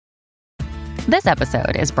This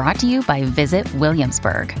episode is brought to you by Visit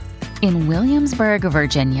Williamsburg. In Williamsburg,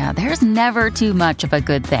 Virginia, there's never too much of a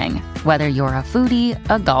good thing. Whether you're a foodie,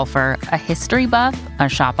 a golfer, a history buff, a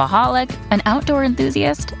shopaholic, an outdoor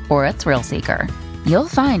enthusiast, or a thrill seeker, you'll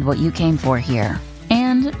find what you came for here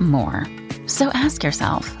and more. So ask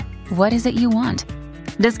yourself, what is it you want?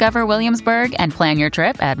 Discover Williamsburg and plan your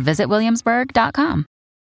trip at visitwilliamsburg.com.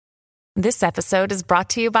 This episode is brought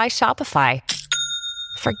to you by Shopify.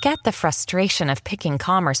 Forget the frustration of picking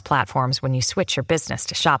commerce platforms when you switch your business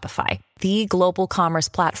to Shopify, the global commerce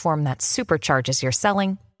platform that supercharges your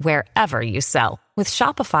selling wherever you sell. With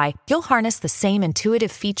Shopify, you'll harness the same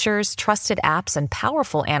intuitive features, trusted apps, and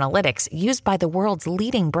powerful analytics used by the world's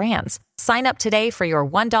leading brands. Sign up today for your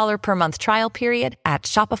 $1 per month trial period at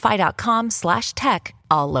shopify.com/tech,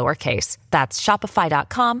 all lowercase. That's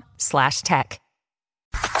shopify.com/tech.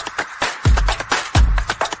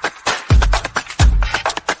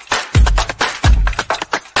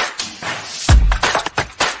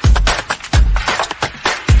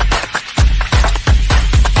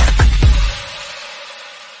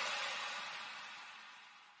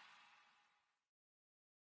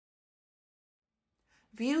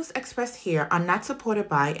 Views expressed here are not supported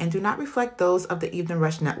by and do not reflect those of the Evening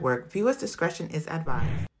Rush Network. Viewers' discretion is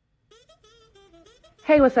advised.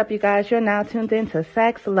 Hey, what's up, you guys? You're now tuned in to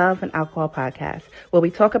Sex, Love, and Alcohol Podcast, where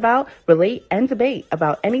we talk about, relate, and debate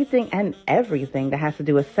about anything and everything that has to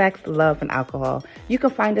do with sex, love, and alcohol. You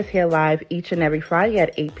can find us here live each and every Friday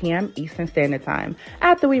at 8 p.m. Eastern Standard Time.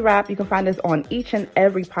 After we wrap, you can find us on each and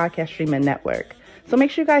every podcast streaming network. So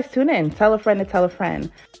make sure you guys tune in. Tell a friend to tell a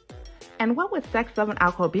friend. And what would Sex, Love, and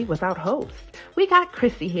Alcohol be without hosts? We got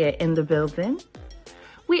Chrissy here in the building.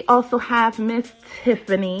 We also have Miss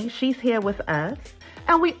Tiffany. She's here with us.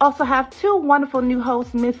 And we also have two wonderful new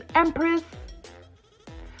hosts, Miss Empress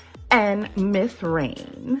and Miss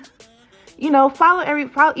Rain. You know, follow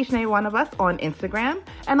each and every one of us on Instagram.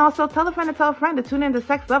 And also tell a friend to tune in to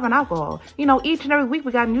Sex, Love, and Alcohol. You know, each and every week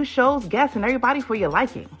we got new shows, guests, and everybody for your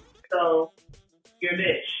liking. So, your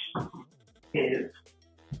bitch is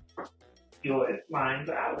yours, mine,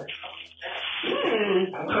 or ours.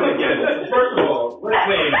 I'm trying to get it. First of all, wait. I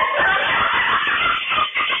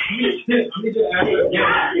need to ask you.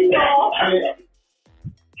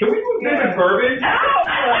 Can we move this in bourbon?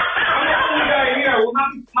 We'll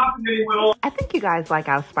not be popping anyone. I think you guys like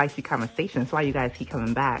our spicy conversations. That's why you guys keep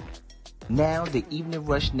coming back. Now, the Evening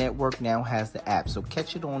Rush Network now has the app, so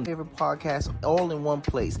catch it on favorite podcasts all in one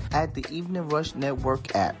place at the Evening Rush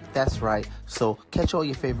Network app. That's right. So catch all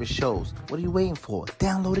your favorite shows. What are you waiting for?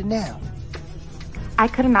 Download it now. I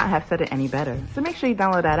could not have said it any better. So make sure you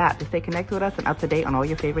download that app to stay connected with us and up to date on all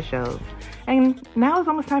your favorite shows. And now is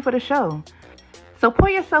almost time for the show. So pour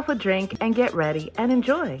yourself a drink and get ready and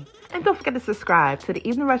enjoy. And don't forget to subscribe to the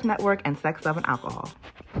Evening Rush Network and Sex, Love, and Alcohol.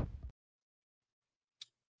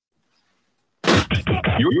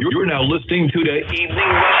 You're now listening to the Evening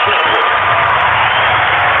Rush Network.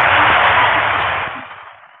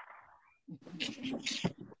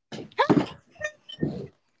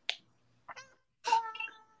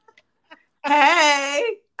 Hey,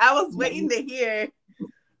 I was waiting to hear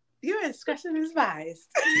your discussion is advised.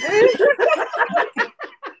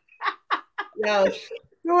 Yo, it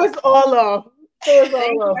was all off. Thank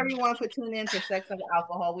you everyone for tuning in to Sex and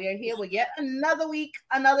Alcohol. We are here with yet another week,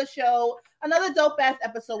 another show, another dope ass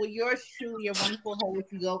episode with yours truly, your wonderful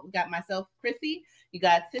host. We got myself, Chrissy. You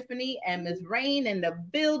got Tiffany and Miss Rain in the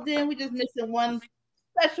building. We just missing one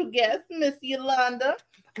special guest, Miss Yolanda.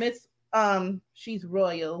 Miss she's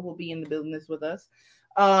royal, will be in the business with us.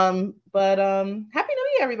 Happy New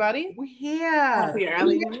Year, everybody. We're here. Happy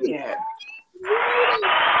early New Year.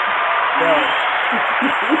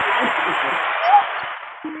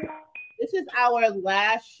 This is our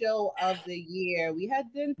last show of the year. We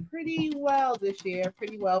had done pretty well this year.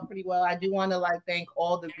 Pretty well. I do want to thank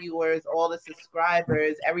all the viewers, all the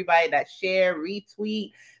subscribers, everybody that share,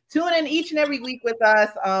 retweet, tune in each and every week with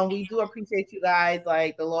us. We do appreciate you guys,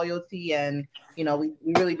 the loyalty, and we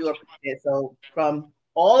really do appreciate it. So from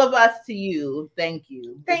all of us to you, thank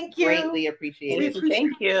you. Thank you. Greatly appreciate it.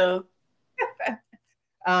 Thank you.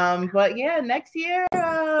 But yeah, next year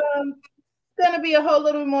it's gonna be a whole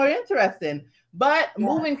little more interesting. But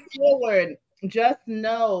moving forward, just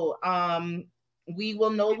know we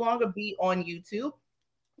will no longer be on YouTube.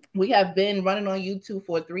 We have been running on YouTube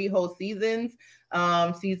for 3 whole seasons.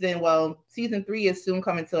 Season 3 is soon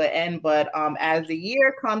coming to an end, but as the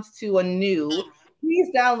year comes to a new, please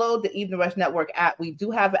download the Evening Rush Network app. We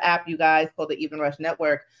do have an app, you guys, called the Evening Rush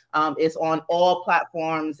Network. It's on all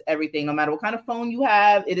platforms, everything, no matter what kind of phone you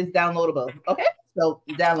have, it is downloadable. Okay, so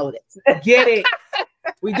download it. Get it.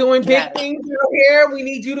 We doing big things here. We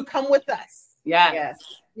need you to come with us. Yes.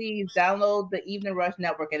 Please download the Evening Rush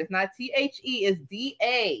Network. And it's not THE, it's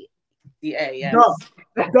DA. DA, yes.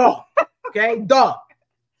 Duh. Okay, duh.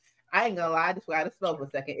 I ain't gonna lie, I just forgot to spell for a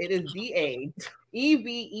second. It is DA.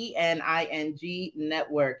 EVENING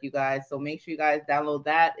Network, you guys. So make sure you guys download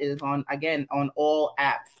that. It is on all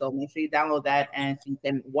apps. So make sure you download that and you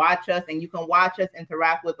can watch us, and you can watch us,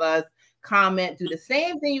 interact with us, comment, do the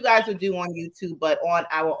same thing you guys would do on YouTube, but on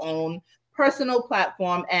our own personal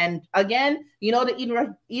platform. And again, you know, the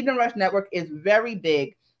Eden Rush Network is very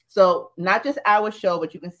big. So not just our show,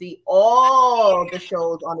 but you can see all the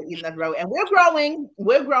shows on the Eden Rush Network. And we're growing.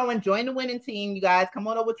 We're growing. Join the winning team, you guys. Come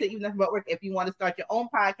on over to Eden Rush Network if you want to start your own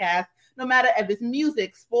podcast, no matter if it's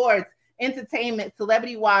music, sports, entertainment,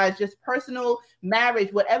 celebrity-wise, just personal,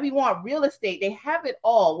 marriage, whatever you want, real estate. They have it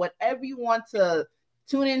all. Whatever you want to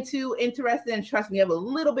tune into, interested, and trust me, we have a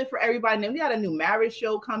little bit for everybody. And then we got a new marriage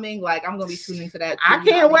show coming. Like, I'm gonna be tuning to that too. I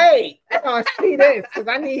can't wait. I'm gonna see this because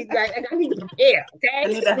I need to prepare. Okay, I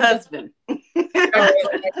need a husband. Make sure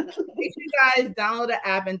you guys download the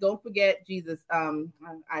app, and don't forget Jesus. I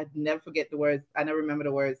never forget the words. I never remember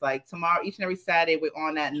the words. Like tomorrow, each and every Saturday, we're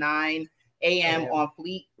on at 9 a.m. on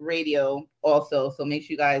Fleet Radio also. So make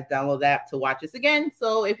sure you guys download that to watch us again.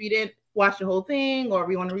 So if you didn't watch the whole thing, or if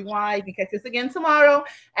you want to rewind, you can catch us again tomorrow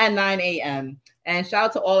at 9 a.m. And shout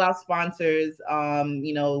out to all our sponsors.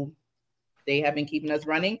 You know, they have been keeping us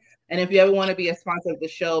running. And if you ever want to be a sponsor of the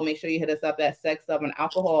show, make sure you hit us up at Sex, Love, and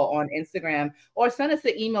Alcohol on Instagram, or send us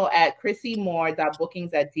an email at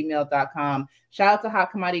chrissymoore.bookings@gmail.com. Shout out to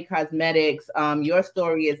Hot Commodity Cosmetics. Your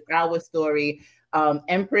story is our story.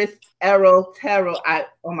 Empress Arrow Tarot.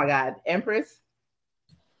 Oh my God, Empress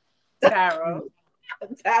Tarot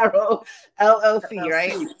LLC,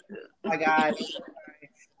 right? Oh my God.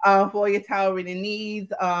 For your tarot reading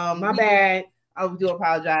needs. My bad. I do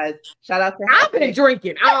apologize. Shout out to I've been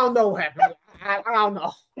drinking. I don't know what happened. I don't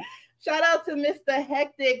know. Shout out to Mr.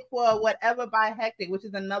 Hectic for Whatever by Hectic, which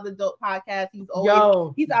is another dope podcast. He's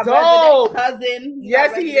always he's our resident cousin.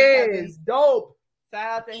 Yes, he is. Dope.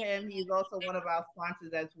 Shout out to him. He's also one of our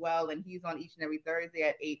sponsors as well, and he's on each and every Thursday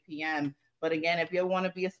at 8 p.m. But again, if you want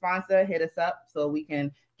to be a sponsor, hit us up so we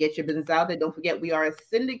can get your business out there. Don't forget, we are a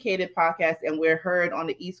syndicated podcast, and we're heard on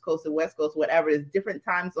the East Coast or West Coast, whatever. There's different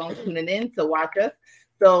time zones tuning in to watch us.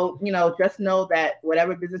 So, you know, just know that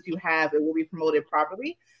whatever business you have, it will be promoted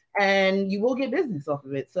properly, and you will get business off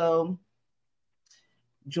of it. So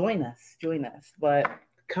join us. But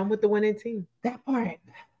come with the winning team. That part.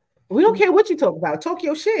 We don't care what you talk about. Talk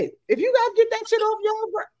your shit. If you guys get that shit off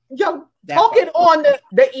yo, talking on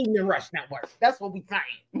the Evening Rush Network. That's what we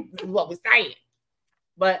saying. This is what we're saying.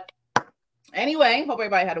 But anyway, hope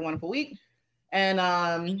everybody had a wonderful week. And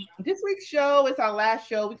this week's show is our last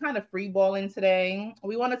show. We kind of freeballing today.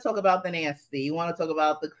 We want to talk about the nasty. We want to talk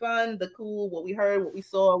about the fun, the cool, what we heard, what we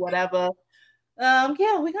saw, whatever.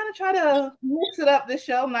 Yeah, we're gonna try to mix it up this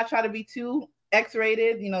show. I'm not trying to be too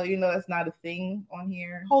X-rated. You know that's not a thing on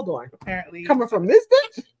here. Hold on. Apparently, coming from this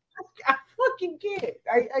bitch. I fucking can't.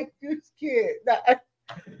 I just can't.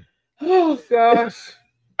 Oh gosh.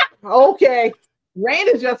 Okay. Rain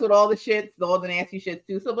is just with all the shits, all the nasty shits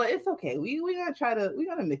too. So, but it's okay. We gotta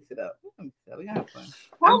mix it up. We gotta have fun.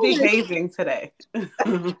 I'm behaving today. She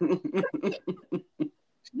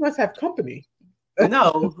must have company.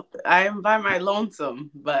 No, I am by my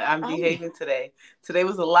lonesome, but I'm behaving today. Today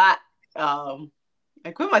was a lot. I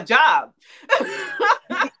quit my job.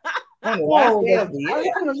 So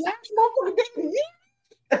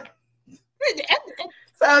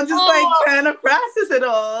I'm just like trying to process it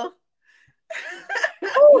all.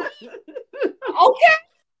 Okay.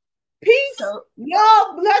 Peace.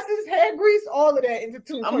 Love, blessings, hair grease, all of that into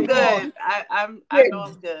 2. I'm good. I know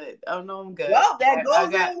I'm good. I know I'm good. Well, that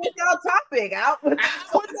goes in with our topic. I don't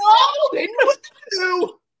know what to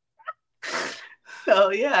do.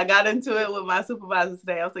 So yeah, I got into it with my supervisor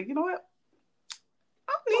today. I was like, you know what?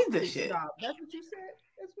 I don't need this shit. That's what you said?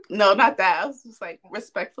 No, not that. I was just like,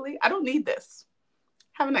 respectfully, I don't need this.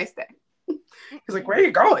 Have a nice day. He's like, where are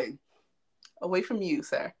you going? Away from you,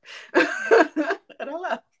 sir. And I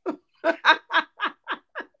left.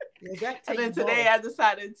 And then today I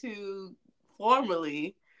decided to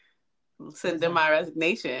formally send in my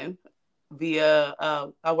resignation via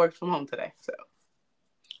I worked from home today. So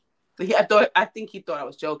I think he thought I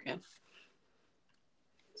was joking.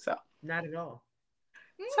 So not at all.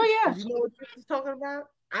 So yeah. You know what you're talking about?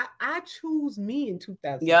 I choose me in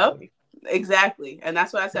 2020. Yep. Exactly. And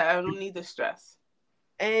that's what I said. I don't need the stress.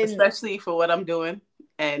 And especially for what I'm doing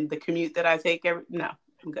and the commute that I take no,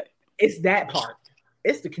 I'm good. It's that part.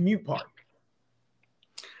 It's the commute part.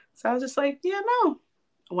 So I was just like, yeah, no,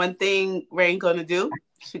 one thing Rain gonna do,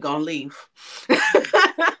 she gonna leave.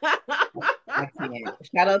 I can't.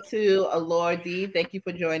 Shout out to Allure D. Thank you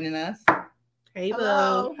for joining us. Hey,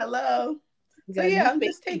 Hello. So yeah, I'm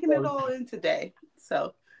just taking it all in today.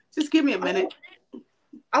 So just give me a minute.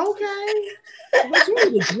 Okay. But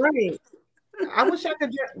you need a drink. I wish I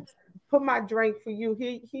could put my drink for you.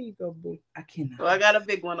 Here you go, boo. I cannot. Well, I got a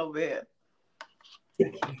big one over here.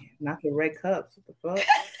 Not the red cups. What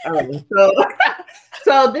the fuck?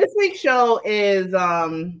 So this week's show is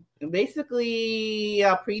basically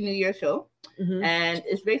a pre-New Year show. Mm-hmm. And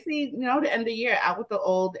it's basically, the end of the year, out with the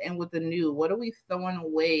old and with the new. What are we throwing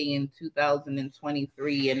away in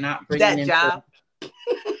 2023 and not bringing that job?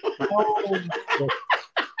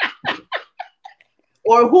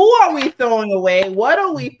 Or who are we throwing away? What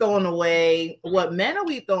are we throwing away? What men are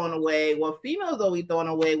we throwing away? What females are we throwing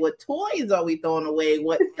away? What toys are we throwing away?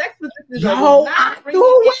 What sex positions are we not bringing?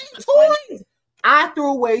 Toys. I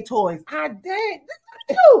threw away toys. I did.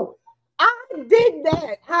 Too.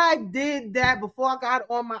 I did that before I got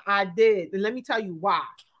on my. I did, and let me tell you why.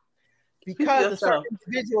 Because a certain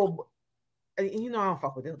individual, I don't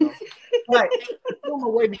fuck with them, but I threw them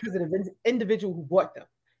away because of the individual who bought them,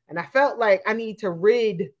 and I felt like I need to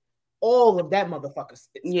rid all of that motherfucker.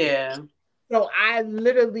 Yeah. So I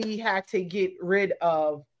literally had to get rid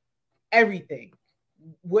of everything.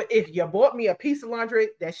 What if you bought me a piece of laundry?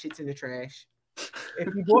 That shit's in the trash. If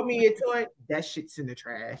you bought me a toy, that shit's in the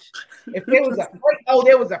trash. If there was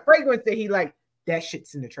there was a fragrance that he liked, that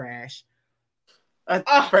shit's in the trash.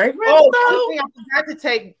 A fragrance? The thing I forgot to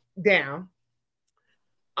take down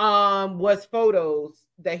was photos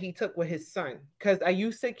that he took with his son. Because I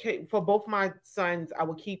used to, for both my sons, I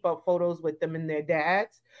would keep up photos with them and their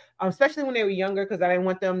dads, especially when they were younger, because I didn't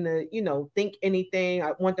want them to, think anything.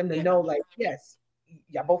 I want them to know, like, yes,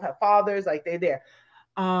 y'all both have fathers, like they're there.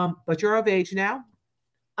 But you're of age now.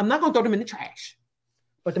 I'm not gonna throw them in the trash,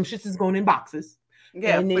 but them shits is going in boxes.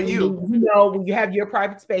 Yeah, and then, for you. When you have your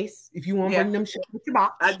private space, if you want to bring them shit with your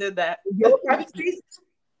box, I did that. Your private space,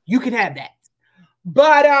 you can have that.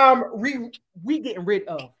 But we getting rid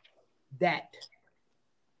of that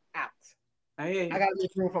out. I got to leave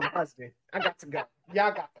room for my husband. I got to go.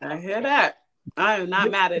 Y'all got to go. I hear that. I am not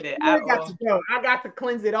mad at it. I got to go. I got to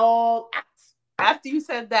cleanse it all out. After you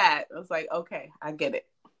said that, I was like, okay, I get it.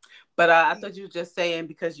 But I thought you were just saying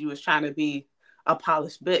because you was trying to be a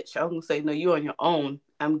polished bitch. I was gonna say, no, you're on your own.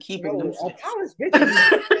 I'm keeping them. A polished bitch.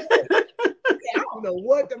 I don't know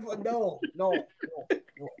what the fuck. No.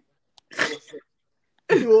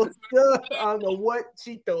 I don't know what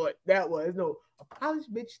she thought that was. No, a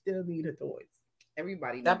polished bitch still need her toys.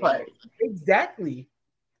 Everybody need that part. Exactly.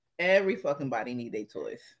 Every fucking body need their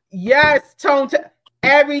toys. Yes,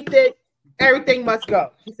 everything must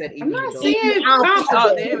go. He said, I'm not seeing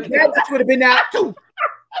that would have been out too.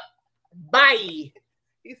 Bye.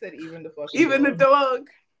 He said, even the dog.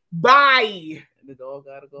 Bye. The dog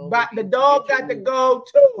gotta go. But the dog got to go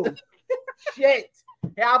too. Shit.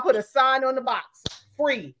 Hey, I'll put a sign on the box.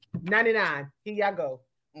 Free. $99. Here y'all go.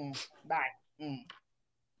 Bye.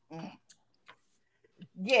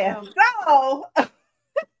 Yeah. So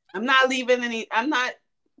I'm not leaving I'm not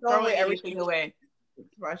throwing everything away.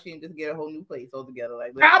 Why she didn't just get a whole new place altogether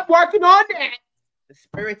like that? I'm working on that. The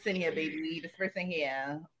spirit's in here, baby. The spirit's in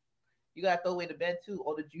here. You gotta throw away the bed too.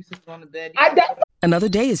 All the juices on the bed. Another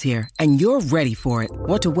day is here, and you're ready for it.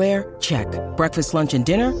 What to wear? Check. Breakfast, lunch, and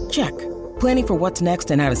dinner? Check. Planning for what's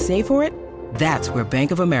next and how to save for it? That's where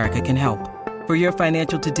Bank of America can help. For your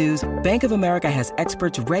financial to-dos, Bank of America has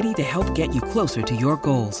experts ready to help get you closer to your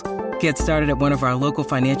goals. Get started at one of our local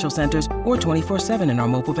financial centers or 24/7 in our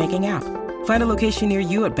mobile banking app. Find a location near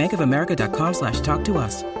you at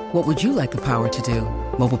bankofamerica.com/talktous. What would you like the power to do?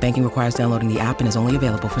 Mobile banking requires downloading the app and is only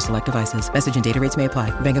available for select devices. Message and data rates may apply.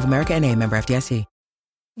 Bank of America NA, member FDIC.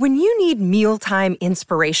 When you need mealtime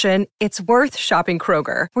inspiration, it's worth shopping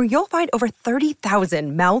Kroger, where you'll find over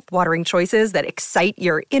 30,000 mouth-watering choices that excite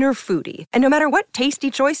your inner foodie. And no matter what tasty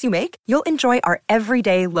choice you make, you'll enjoy our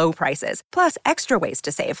everyday low prices, plus extra ways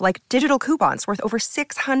to save, like digital coupons worth over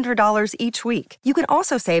 $600 each week. You can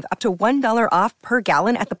also save up to $1 off per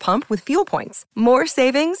gallon at the pump with fuel points. More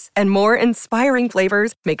savings and more inspiring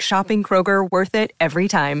flavors make shopping Kroger worth it every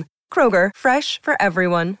time. Kroger, fresh for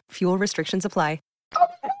everyone. Fuel restrictions apply.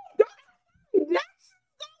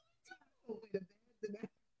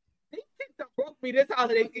 Me this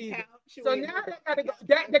holiday season. So now they gotta go.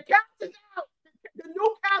 The couch is out. The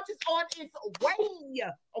new couch is on its way.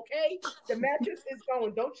 Okay? The mattress is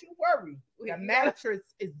going. Don't you worry. The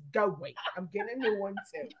mattress is going. I'm getting a new one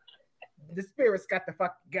too. The spirits got the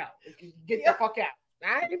fuck go. Get the fuck out.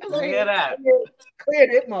 I ain't Clear that. Clear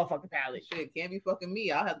that motherfucking palette. Shit, can't be fucking me.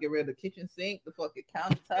 I'll have to get rid of the kitchen sink, the fucking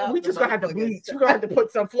countertop. We just gonna have to bleach. We're gonna have to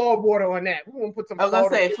put some floor water on that. We're gonna put some. I was gonna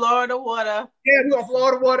say Florida water. Yeah, we're gonna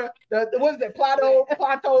Florida water. The what is that? Plato,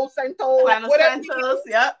 Santos, whatever. Santos.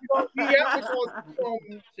 Yep.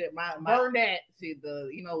 Shit, my burn that. See the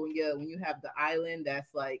when you have the island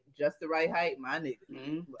that's like just the right height, my nigga.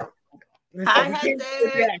 We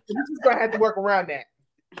just gonna have to work around that.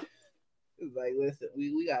 It's like, listen,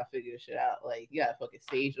 we gotta figure this shit out. Like, you gotta fucking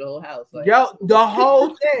stage the whole house. Like, yo, the whole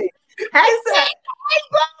thing. Hey, bro,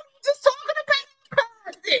 just talking to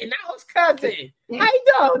cousin. That was cousin. How you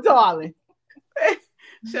doing, darling?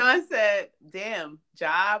 Sean said, "Damn,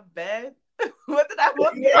 job, bed. What did I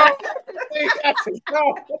want?"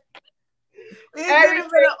 We did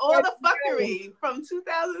all the fuckery from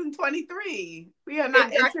 2023. We are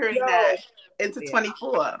not entering that into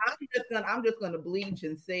 24. I'm just gonna bleach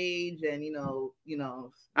and sage and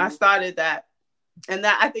I started that, and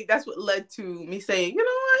that I think that's what led to me saying, you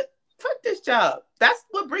know what, fuck this job. That's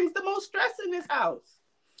what brings the most stress in this house.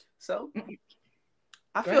 So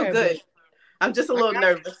I feel good. Bitch. I'm just a little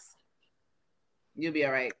nervous. You'll be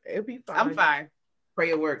all right. It'll be fine. I'm fine.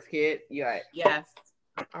 Prayer works, kid. You all right? Yes.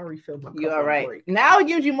 I'll refill my cup. You're all right. Now it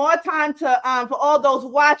gives you more time to for all those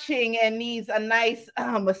watching and needs a nice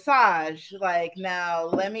massage. Like, now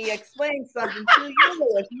let me explain something to you.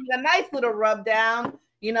 If you need a nice little rub down,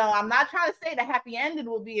 I'm not trying to say the happy ending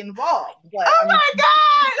will be involved. But, my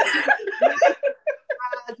God!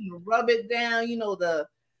 You rub it down, the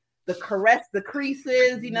caress the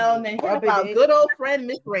creases, and then hit up our good old friend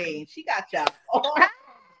Miss Rain. She got y'all.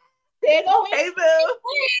 Hey, boo.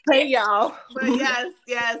 Hey, y'all. But yes,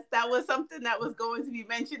 that was something that was going to be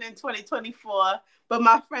mentioned in 2024. But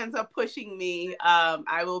my friends are pushing me.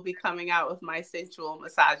 I will be coming out with my sensual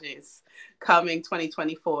massages coming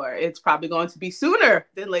 2024. It's probably going to be sooner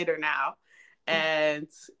than later now. And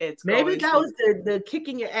it's maybe that was the kick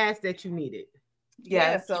in your ass that you needed.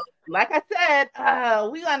 Yeah, so like I said,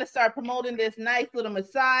 we're gonna start promoting this nice little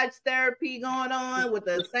massage therapy going on with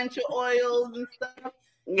the essential oils and stuff.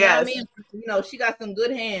 Yes. You know what I mean? She got some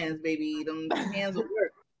good hands, baby. Them hands will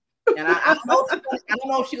work. And I don't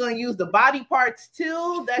know if she's gonna use the body parts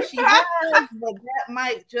too that she has, but that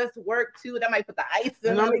might just work too. That might put the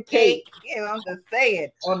icing on the cake. I'm just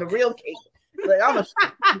saying, on the real cake. Like, y'all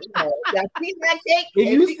seen that cake?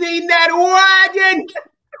 If you seen that wagon?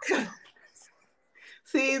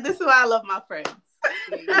 See, this is why I love my friends.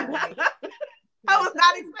 I was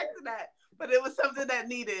not expecting that, but it was something that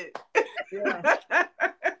needed. Yeah.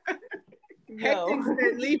 Hectic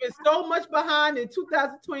said, leaving so much behind in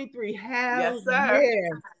 2023. Yes, sir.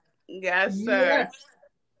 Yes, sir. Yes.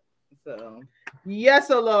 So, yes,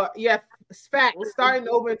 Lord. Yes, fact. Starting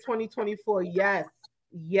over in 2024. Yes.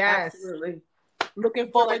 Absolutely.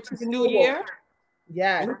 Looking forward to the new year.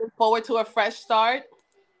 Yes. Looking forward to a fresh start.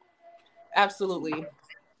 Absolutely.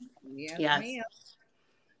 Yes.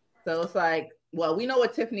 So it's like, well, we know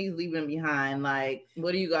what Tiffany's leaving behind. Like,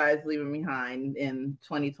 what are you guys leaving behind in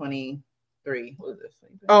 2023? What is this?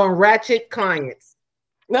 Ratchet clients.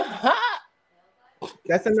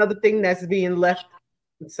 That's another thing that's being left.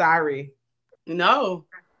 Sorry. No,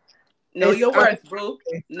 your worth, bro.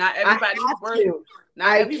 Not everybody's worth.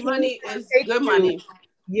 Not every money is good money.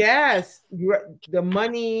 Yes, the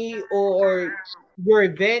money or your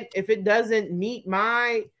event, if it doesn't meet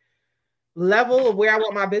my level of where I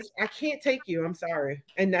want my business, I can't take you. I'm sorry,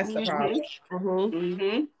 and that's the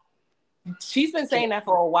problem. She's been saying that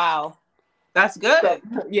for a while. That's good.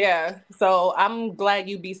 So I'm glad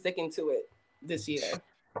you be sticking to it this year.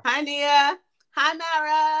 Hi, Nia. Hi,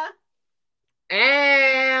 Mara.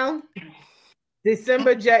 And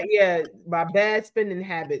December my bad spending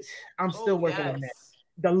habits. I'm still working on that.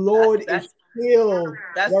 The Lord is still.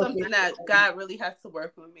 That's something that God really has to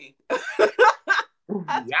work with me. That's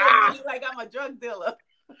like I'm a drug dealer.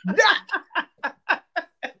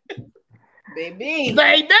 Baby.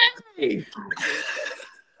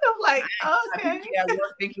 I'm like, okay.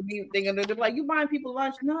 Thinking they're like, you buying people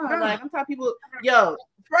lunch? No, like I'm telling people, yo.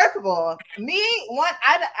 First of all,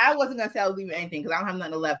 I wasn't gonna say I was leaving anything because I don't have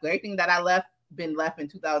nothing left. Everything that I left been left in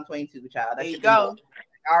 2022, child. That there you go.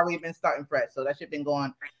 I already been starting fresh, so that shit been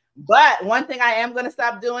going. But one thing I am gonna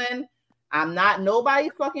stop doing. I'm not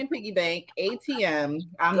nobody's fucking piggy bank, ATM.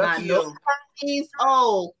 I'm not nobody's.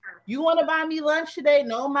 Oh, you want to buy me lunch today?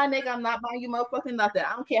 No, my nigga, I'm not buying you motherfucking nothing.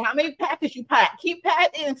 I don't care how many packets you pack. Keep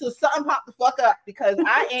packing until something pop the fuck up because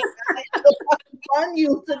I ain't gonna fucking fund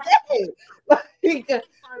you today. Like, when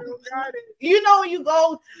you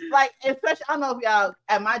go, like, especially, I don't know if y'all,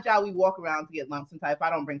 at my job, we walk around to get lunch sometimes. I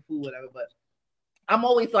don't bring food, whatever, but I'm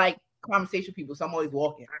always like, conversation with people, so I'm always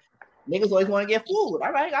walking. Niggas always want to get food.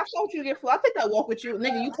 All right, I'll show you to get food. I'll take that walk with you.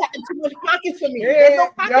 Nigga, you tapping too much pockets for me. There's no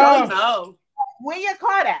pockets. No. Where your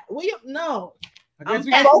card at? Where you no? I'm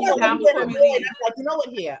patting you down before we leave. Like, you know what?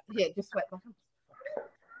 Here, just sweat.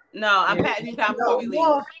 No, I'm patting you down before we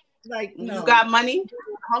leave. Like, no. You got money?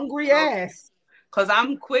 Hungry ass. Because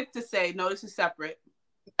I'm quick to say, no, this is separate.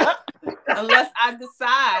 Unless I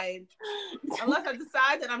decide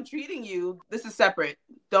that I'm treating you, this is separate.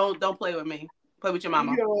 Don't play with me. Play with your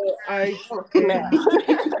mama. Yo, like,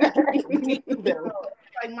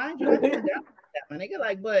 mind you, my nigga,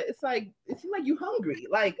 like, but it's like it seems like you hungry.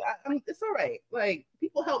 Like, it's all right. Like,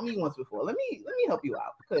 people helped me once before. Let me help you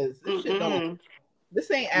out because this shit don't. This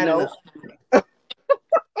ain't adding up.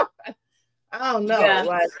 I don't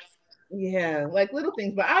know. Yeah. Like little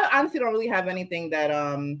things, but I honestly don't really have anything that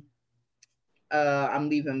I'm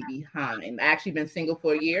leaving behind. I actually been single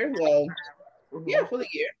for a year. Well, yeah, for the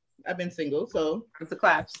year. I've been single, so it's a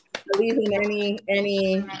class. Leaving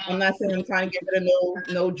any. I'm not saying I'm trying to get rid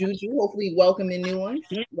of no juju. Hopefully, welcoming new ones.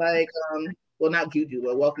 Like, well, not juju,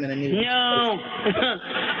 but welcoming a new. No.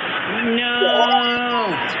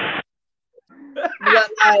 But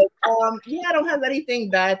like, yeah, I don't have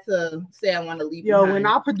anything bad to say. I want to leave. Yo, behind. when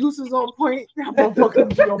our producer's on point, that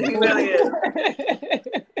motherfucker be on He point. really is.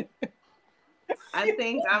 I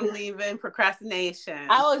think I'm leaving procrastination.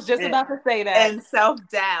 I was just about to say that. And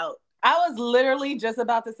self-doubt. I was literally just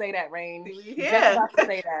about to say that, Rain. Yeah. Just about to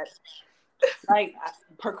say that. Like,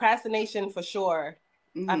 procrastination for sure.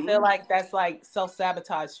 Mm-hmm. I feel like that's like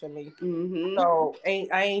self-sabotage for me. Mm-hmm. So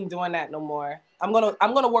I ain't doing that no more. I'm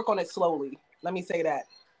gonna work on it slowly. Let me say that.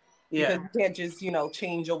 Yeah. Because you can't just,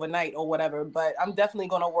 change overnight or whatever. But I'm definitely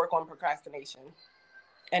gonna work on procrastination.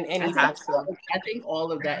 And any I think all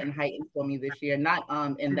of that heightened for me this year. Not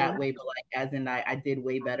in that way, but like as in I did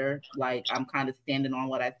way better. Like I'm kind of standing on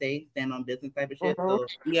what I say, stand on business type of shit. So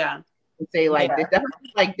yeah. Say like this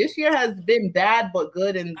definitely like this year has been bad but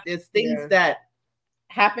good, and there's things that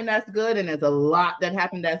happen that's good, and there's a lot that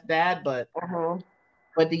happened that's bad, but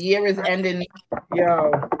the year is ending.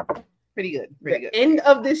 Yo, pretty good. The end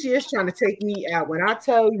of this year is trying to take me out. When I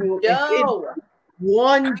tell you,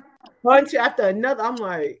 one punch after another, I'm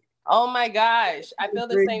like, oh my gosh, I feel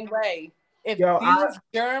the same way. If these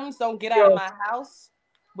germs don't get out of my house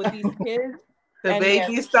with these kids, the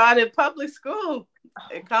baby started public school.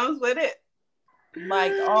 It comes with it.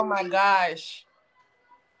 Like, oh my gosh.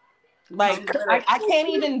 Like, I can't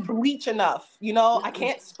even bleach enough, I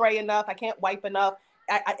can't spray enough. I can't wipe enough.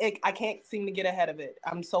 I can't seem to get ahead of it.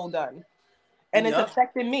 I'm so done. And it's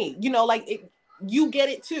affecting me. You get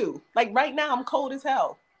it too. Like right now, I'm cold as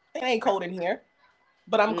hell. It ain't cold in here,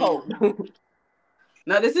 but I'm cold.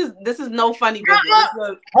 No, this is no funny business.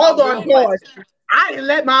 Hold on, pause. I didn't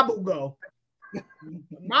let my boo go.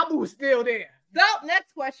 My boo is still there. So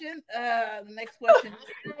next question. Next question.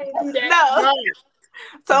 No.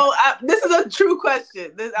 So this is a true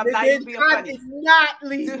question. I'm not even being funny. I did not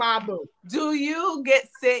leave my boo. Do you get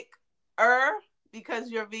sick because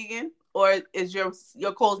you're vegan, or is your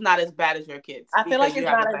colds not as bad as your kids? I feel like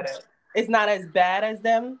it's not as bad as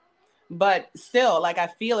them, but still, like I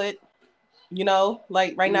feel it.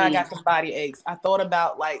 Like right now I got some body aches. I thought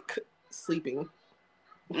about like sleeping.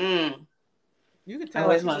 You can tell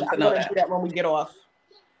I'm gonna do that when we get off.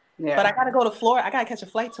 Yeah. But I gotta go to Florida. I gotta catch a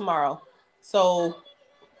flight tomorrow. So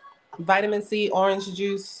vitamin C, orange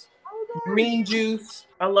juice, green juice.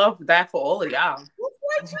 I love that for all of y'all. What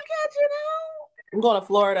flight you catching out? I'm going to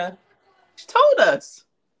Florida. She told us.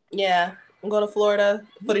 Yeah, I'm going to Florida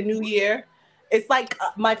for the new year. It's like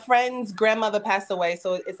my friend's grandmother passed away,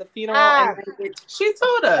 so it's a funeral. She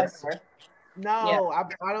told us. No, yeah.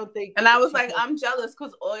 I don't think. And I was like, I'm jealous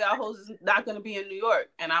because all y'all hoes is not going to be in New York,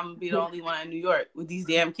 and I'm going to be the only one in New York with these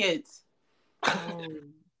damn kids.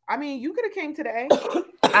 I mean, you could have came to the A.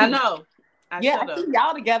 I know. I see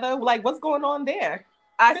y'all together. Like, what's going on there?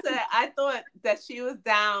 I said I thought that she was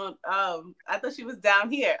down. I thought she was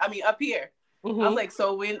down here. I mean, up here. Mm-hmm. I was like,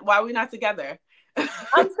 so why are we not together?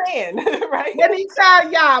 I'm saying, right? Let me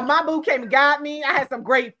tell y'all, my boo came and got me. I had some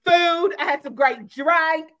great food. I had some great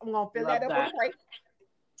drink. I'm gonna fill that up.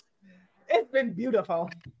 It's been beautiful.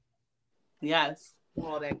 Yes.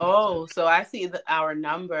 Oh, so I see our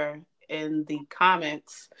number in the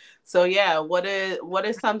comments. So yeah, what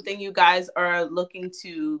is something you guys are looking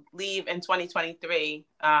to leave in 2023?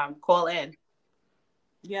 Call in.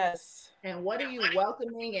 Yes. And what are you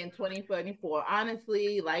welcoming in 2024?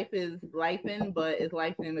 Honestly, life is lifing, but it's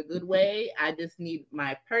lifing in a good way. I just need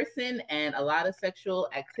my person and a lot of sexual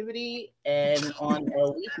activity and on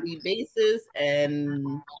a weekly basis,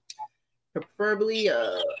 and preferably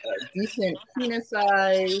a decent penis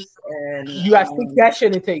size, and you gotta speak that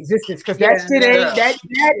shit into existence because that shit ain't girl. that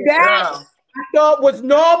Girl. I thought was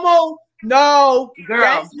normal. No, Girl.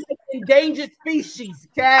 that's like endangered species.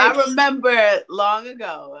 Okay, I remember long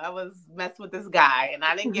ago, I was messing with this guy, and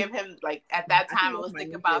I didn't give him like at that time. I was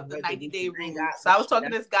thinking about the 90-day rule, so I was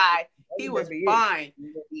talking to this guy. He was fine,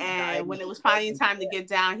 and when it was finally time to get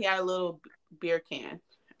down, he had a little beer can.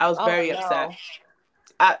 I was very upset.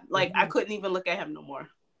 I couldn't even look at him no more.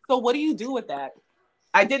 So what do you do with that?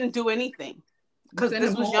 I didn't do anything because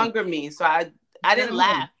this was younger me, so I didn't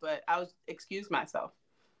laugh, but I was excused myself.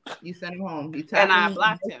 You sent him home. You and I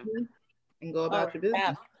blocked him and go about your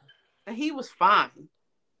business. And he was fine.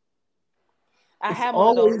 I have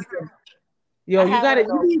always. Yo, you gotta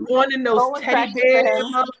be wanting those teddy bear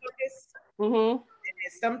motherfuckers. Mm-hmm.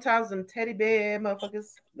 And sometimes them teddy bear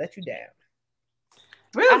motherfuckers let you down.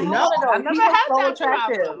 Really? No, I never had that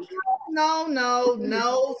problem. No.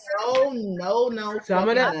 Some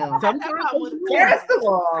of that.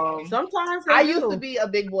 Sometimes I used to be a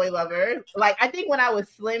big boy lover. Like I think when I was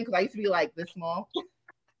slim, because I used to be like this small.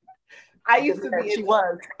 I used to be. She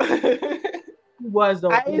was. He was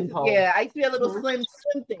though. I used to be a little slim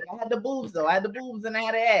thing. I had the boobs though. I had the boobs and I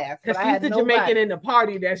had an ass. Because I had she's the no Jamaican body. in the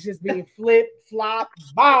party that's just being flip, flop,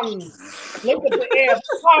 bang, flip up the air,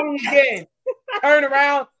 bang again, turn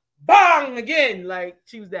around, bang again. Like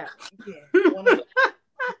she was that. Yeah, one of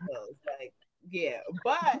those, like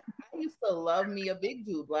But I used to love me a big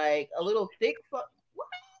dude, like a little thick. What?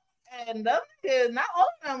 And them kids, not all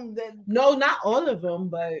of them. No, not all of them,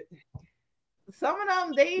 but. Some of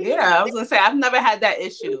them, they. Yeah, I was gonna say I've never had that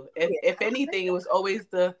issue. If anything, it was always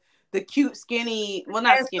the cute, skinny. Well,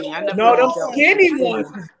 not skinny. I never. No, really those skinny ones.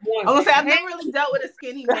 I was gonna say I've never really dealt with a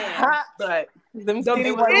skinny man, but them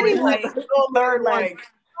skinny ones, like third leg.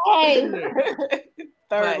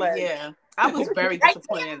 Third leg. Yeah, I was very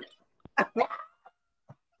disappointed.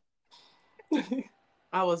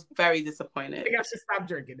 I was very disappointed. I think I should stop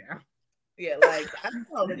drinking now. Yeah, like I don't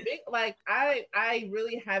know, the big, like I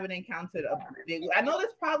really haven't encountered a big. I know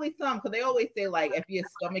there's probably some because they always say like if your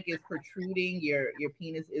stomach is protruding, your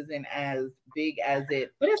penis isn't as big as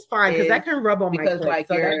it. But it's fine because that can rub on my clit, like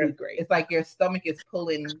so your that'd be great. it's like your stomach is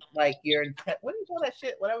pulling like your what do you call that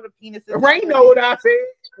shit? Whatever the penis is. Rain know what I see.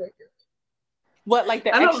 What like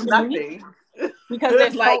the I know extra nothing. meat? Because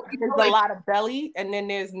there's like there's a lot of belly and then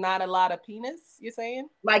there's not a lot of penis. You're saying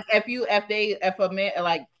like if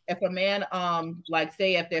a man like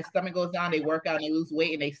say if their stomach goes down, they work out and they lose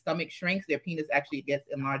weight and their stomach shrinks, their penis actually gets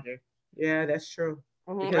larger. Yeah, that's true.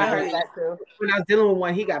 Mm-hmm. I heard that too. When I was dealing with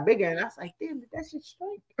one, he got bigger, and I was like, "Damn, did that shit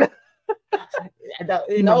shrink?"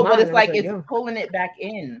 No, but it's like it's pulling it back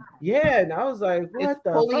in. Yeah, and I was like, "What it's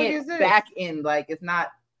the pulling fuck it is this?" back in, like it's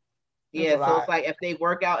not. Yeah, That's a so lot. it's like if they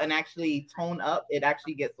work out and actually tone up, it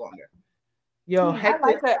actually gets longer. Yo,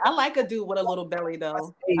 I like a dude with a little belly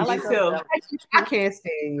though. I like too. I can't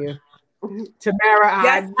stand you, Tamara.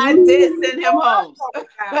 Yes, I did send him home.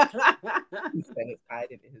 He spent his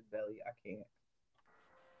hide into his belly. I can't.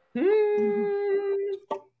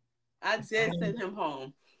 I did send him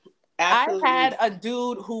home. Absolutely. I had a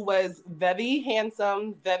dude who was very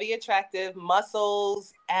handsome, very attractive,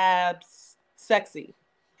 muscles, abs, sexy,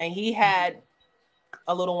 and he had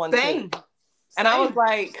a little one too. And I was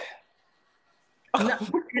like,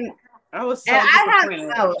 I was so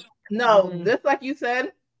disappointed. Just like you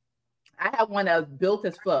said, I have one that was built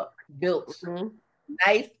as fuck,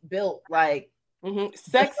 nice built, like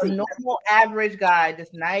sexy, a normal average guy,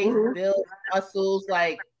 just nice built, muscles,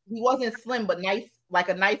 like he wasn't slim but nice, like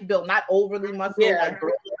a nice build, not overly muscular. Yeah.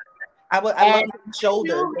 Like, I love his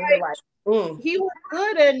shoulders. He was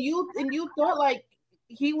good, and you thought like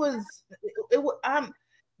he was.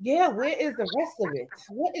 Yeah, where is the rest of it?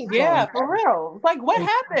 What is for real? Like, what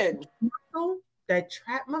happened? That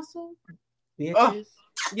trap muscle, bitches.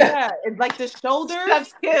 Yeah, it's like the shoulders.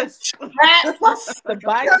 That's kiss. The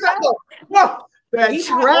bicep. That trap.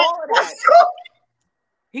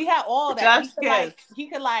 He had all that. He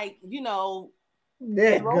could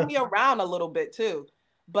throw me around a little bit too.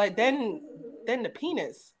 But then the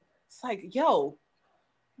penis. It's like, yo,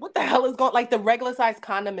 what the hell is going? Like the regular size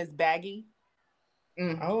condom is baggy.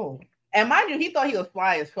 Oh, and mind you, he thought he was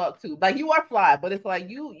fly as fuck too. Like you are fly, but it's like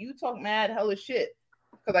you talk mad hella shit.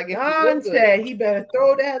 Because I guess Don said he better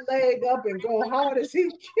throw that leg up and go hard as he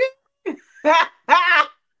can.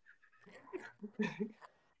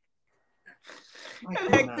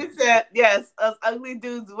 Hector said, "Yes, us ugly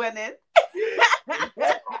dudes winning."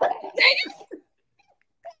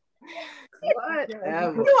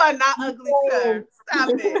 Whatever. You are not ugly, sir. Stop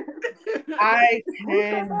it. I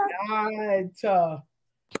cannot.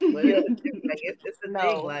 But it's the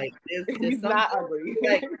thing. Like, there's some not ugly.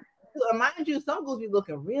 Like, mind you, some girls be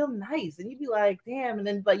looking real nice, and you be like, damn, and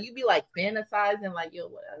then you be like fantasizing, like, yo,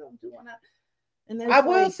 what I don't do on that. And then I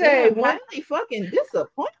will say, why they fucking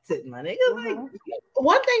disappointed, my nigga. Like,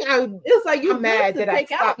 one thing it's like you're mad that I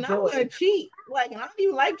stopped now I'm gonna cheat. Like, and I don't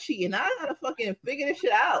even like cheating. I gotta fucking figure this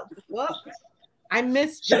shit out. What? I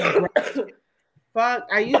miss just fuck.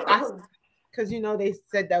 Because they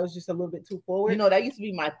said that was just a little bit too forward. That used to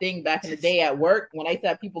be my thing back in the day at work when I used to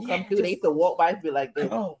have people come through. They used to walk by and be like,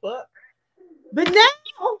 "Oh fuck!" But now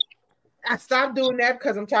I stopped doing that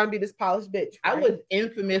because I'm trying to be this polished bitch. Right? I was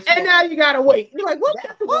infamous, and now you gotta wait. You're like, what?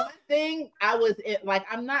 That's one thing. I was like,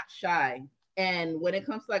 I'm not shy, and when it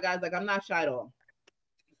comes to like guys, like I'm not shy at all.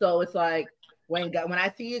 So it's like. When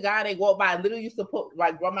I see a guy, they walk by. I literally used to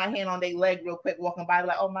rub my hand on their leg real quick, walking by,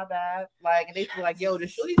 like, oh my bad, like, and they be like, yo, the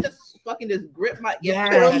shorty just grip my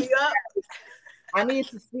I needed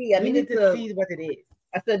to see. I needed to see what it is.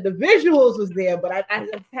 I said the visuals was there, but I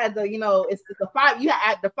just had the, it's the five. You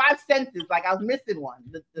had the five senses. Like I was missing one.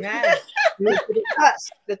 The touch was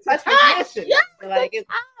missing. Yes, like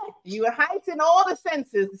you were heightened all the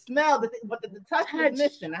senses, the smell, but the touch was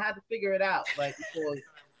missing. I had to figure it out, like before.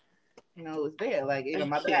 It was there. Like,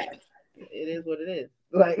 my bad. It is what it is.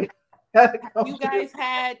 Like, have you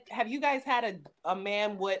guys had a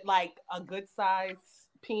man with like a good size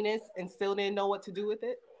penis and still didn't know what to do with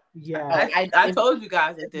it? Yeah, I told you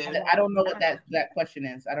guys it did. I don't know what that question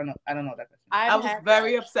is. I don't know that question. I was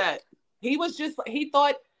very upset. He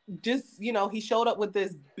thought he showed up with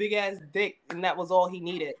this big ass dick and that was all he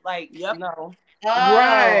needed. Like, no.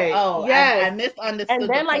 Right. Oh, yes. I misunderstood. And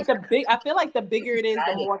then I feel like the bigger it is,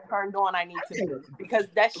 the more turned on I need to be because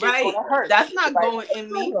that shit's gonna hurt. That's not going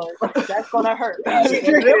in me. That's gonna hurt.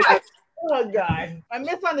 Oh God. I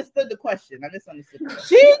misunderstood the question.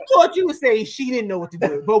 She thought you were saying she didn't know what to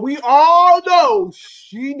do, but we all know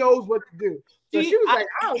she knows what to do. So she was like,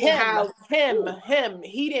 him.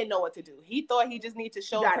 He didn't know what to do. He thought he just needed to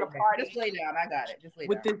show up to the party. Just lay down. I got it. Just lay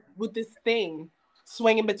down. With this thing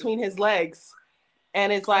swinging between his legs.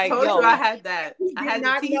 And it's like, I told you I had that. I had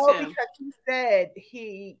to teach him because he said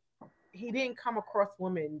he didn't come across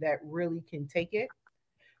women that really can take it.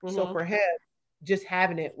 Mm-hmm. So for him, just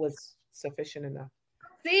having it was sufficient enough.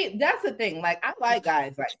 See, that's the thing. Like, I like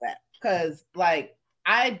guys like that because, like,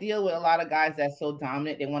 I deal with a lot of guys that's so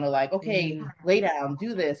dominant. They want to like, okay, lay down,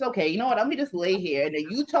 do this. Okay, you know what? Let me just lay here, and then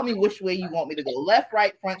you tell me which way you want me to go, left,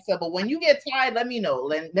 right, front, center. But when you get tired, let me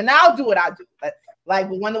know. Then I'll do what I do. Like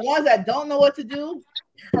when the ones that don't know what to do,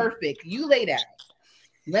 perfect. You lay down.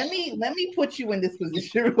 Let me put you in this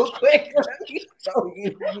position real quick. Let me show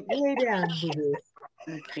you. Lay down, baby.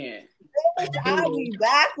 I can't. I'll be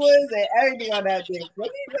backwards and everything on that thing.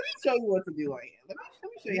 Let me show you what to do right here. Let me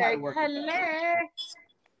show you how to work. Hello.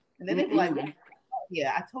 And then they be like,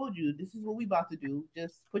 yeah, I told you this is what we about to do.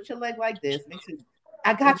 Just put your leg like this. Make sure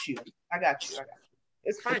I got you.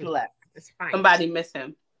 It's fine. Relax. It's fine. Somebody miss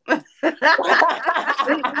him. Those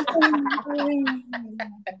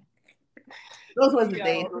were the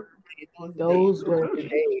days. Those were the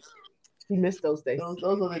days. He missed those days. Those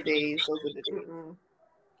were the days. Mm-hmm.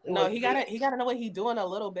 No, he gotta know what he's doing a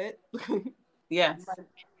little bit. Yes.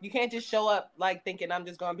 You can't just show up like thinking I'm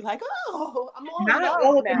just gonna be like, oh, I'm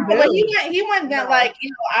all now. But he went down like,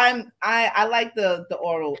 I like the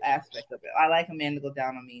oral aspect of it. I like a man to go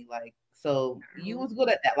down on me, like, so you was good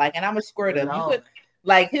at that. Like, and I'm a squirter. You could,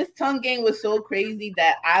 like, his tongue game was so crazy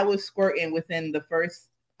that I was squirting within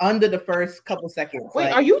under the first couple seconds. Wait,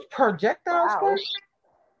 like, are you projectile squirt?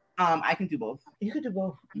 I can do both. You can do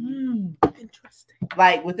both. Interesting.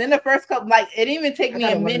 Like within the first couple, like it didn't even take me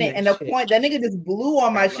a minute, and the point that nigga just blew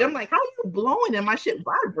on my shit. I'm like, how you blowing and my shit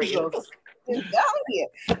vibrating? Down here.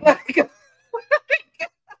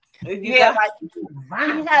 Yeah, like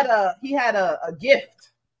he had a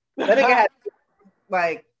gift. That nigga had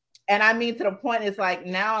like, and I mean to the point, it's like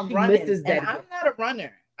now I'm running, and I'm not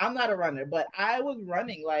a runner, but I was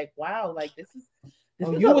running like, wow, like this is.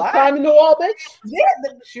 You was climbing the wall, bitch? Yeah.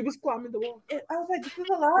 She was climbing the wall. I was like, this is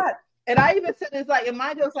a lot. And I even said, it's like, in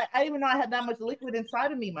my joke, like, I didn't even know I had that much liquid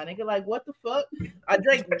inside of me, my nigga. Like, what the fuck? I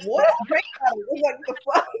drank water. Like, what the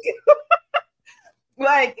fuck?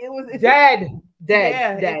 Like, it was. Dead.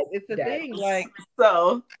 It's a thing. Like,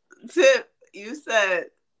 so, Tip, you said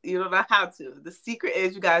you don't know how to. The secret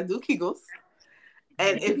is you gotta do Kegels.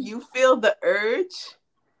 And if you feel the urge,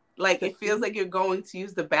 like it feels like you're going to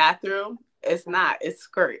use the bathroom, it's not. It's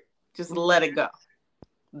squirt. Just let it go.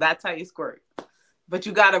 That's how you squirt. But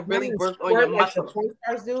you gotta really work on your muscles. Porn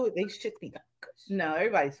stars do. They should be. No,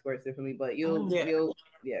 everybody squirts differently, but you'll know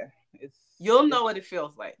what it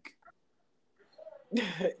feels like.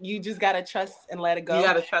 You just gotta trust and let it go. You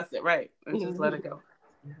gotta trust it, right? And just let it go.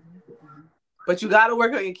 But you gotta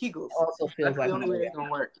work on your Kegels. Also feels That's like the only way it's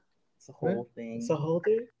gonna work. It's a whole thing. It's a whole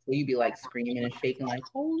thing. Where you be like screaming and shaking, like,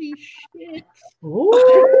 holy shit.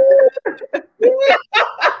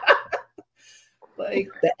 Like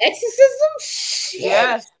the exorcism? Shit.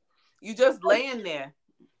 Yes. You just laying there.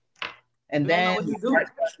 And You then don't know what to my do. heart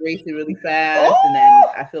starts racing really fast, and then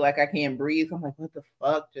I feel like I can't breathe. I'm like, what the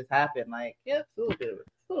fuck just happened? Like, yeah, it's a little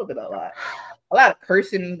bit a lot of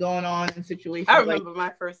cursing going on in situations. I remember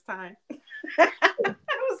my first time. I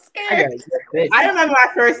was scared. I remember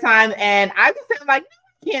my first time, and I was saying like,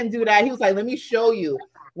 you can't do that. He was like, let me show you.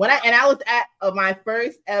 I was at my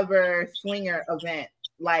first ever swinger event,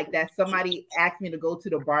 like that somebody asked me to go to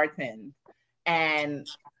the bartend, and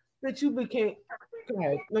that you became. Go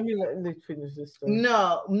ahead. Let me finish this story.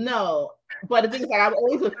 No. But the thing is, like, I'm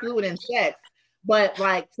always a fluid in sex, but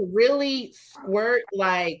like to really squirt,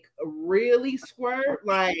 like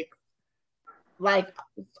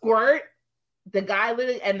squirt. The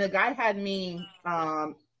guy had me.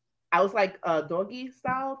 I was like a doggy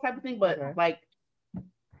style type of thing, but like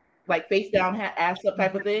face down, ass up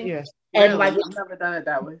type of thing. Yes. And really? like I've never done it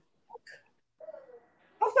that way.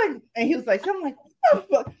 I was like, and he was like, so I'm like, what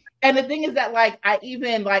the fuck? And the thing is that like I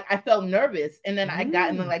felt nervous, and then I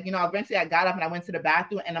got eventually I got up and I went to the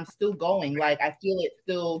bathroom, and I'm still going. Like I feel it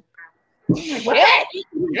still. What?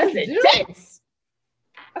 That's intense.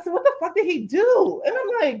 I said, what the fuck did he do? And I'm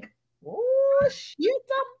like, oh shit.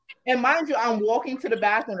 And mind you, I'm walking to the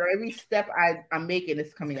bathroom, or every step I'm making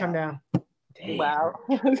is coming down. Damn. Wow.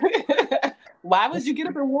 Why would you get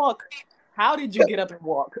up and walk? How did you get up and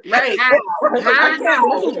walk? Right.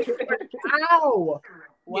 Ow.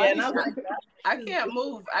 Yeah, and I can't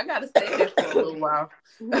move. I gotta stay there for a little while.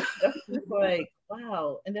 That's just like,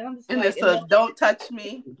 wow. And then I'm just and so don't touch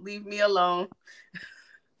me. Leave me alone.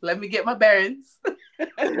 Let me get my bearings.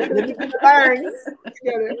 Let me get the bearings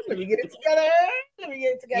together. Let me get it together.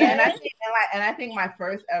 Yeah, and I think my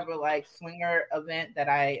first ever like swinger event that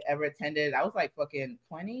I ever attended, I was like fucking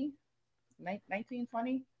 19,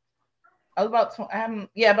 20. I was about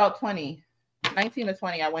about 20. 19 to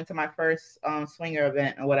 20, I went to my first swinger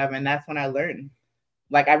event or whatever, and that's when I learned.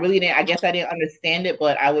 Like I really didn't. I guess I didn't understand it,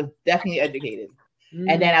 but I was definitely educated,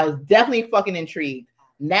 and then I was definitely fucking intrigued.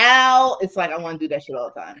 Now it's like I want to do that shit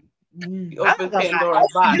all the time. Open Pandora's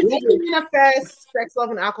box. You can manifest sex,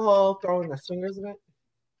 love, and alcohol throwing a swingers event.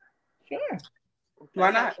 Sure.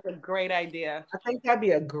 Why not? That's a great idea. I think that'd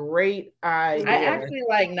be a great idea. I actually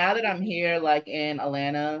like now that I'm here, like in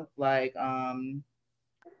Atlanta, like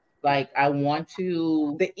I want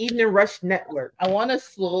to the Evening Rush Network. I want to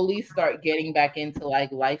slowly start getting back into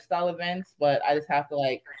like lifestyle events, but I just have to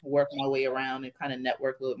like work my way around and kind of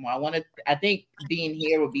network a little more. I think being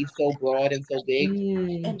here would be so broad and so big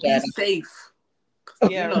and be safe.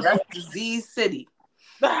 Yeah, that's disease city.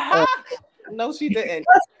 No, she didn't.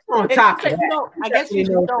 On top. I guess you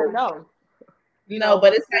just don't know.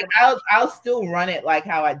 But it's like I'll still run it like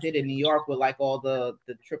how I did in New York with like all the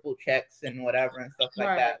triple checks and whatever and stuff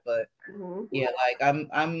like that. But yeah, like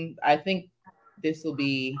I think this will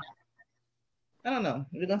be. I don't know.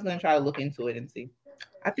 We're just gonna try to look into it and see.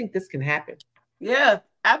 I think this can happen. Yeah,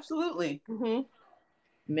 absolutely.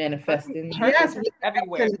 Manifesting. Yes,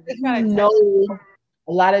 everywhere. You know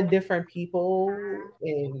a lot of different people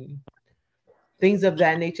and things of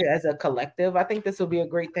that nature as a collective. I think this will be a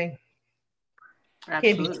great thing. Can't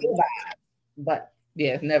be televised, but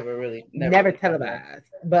yeah, it's never televised.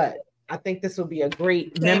 But I think this will be a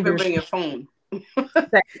great. Never bring your phone.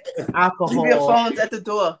 Alcohol. Leave your phones at the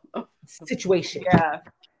door. Situation. Yeah.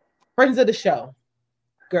 Friends of the show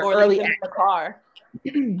get or early in the car.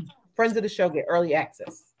 Friends of the show get early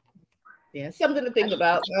access. Yeah, something to think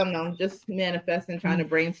about. I don't know, just manifesting, trying to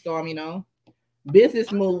brainstorm.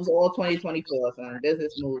 Business moves all 2024, son.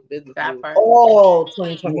 Business moves. All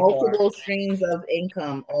 2024. Multiple streams of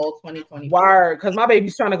income all 2024. Word, because my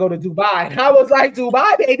baby's trying to go to Dubai. I was like,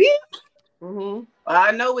 Dubai, baby.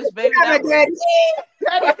 I know which baby that was.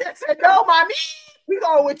 Daddy said, no, mommy. We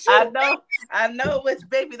going with you. I know which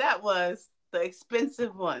baby that was. The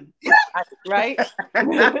expensive one. Right?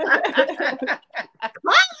 Mommy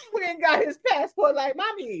went and got his passport like,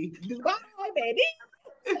 mommy, Dubai, baby.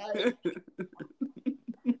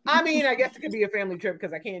 I mean, I guess it could be a family trip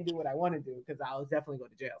because I can't do what I want to do because I'll definitely go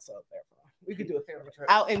to jail. So therefore, we could do a family trip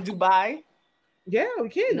out in Dubai. Yeah, we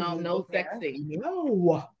can. No sexting.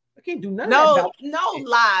 No, I can't do nothing. No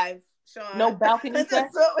live, Sean. No balcony.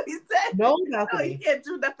 That's what he said. No balcony. No, you can't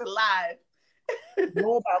do nothing live.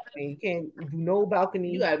 No balcony. You can't do no balcony.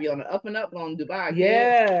 You gotta be on the up and up going to Dubai.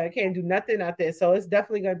 Yeah, can't do nothing out there. So it's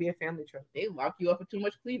definitely gonna be a family trip. They lock you up for too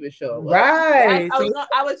much cleavage show. Right.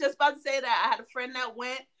 I was just about to say that. I had a friend that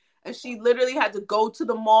went and she literally had to go to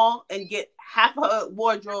the mall and get half her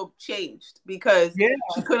wardrobe changed because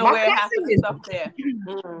she couldn't wear half of the stuff there.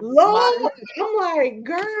 Lord, I'm like,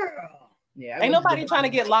 girl. Yeah, ain't nobody trying to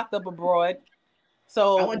get locked up abroad.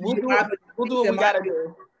 So we'll do what we gotta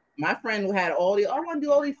do. My friend who had all these, I want to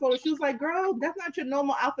do all these photos. She was like, "Girl, that's not your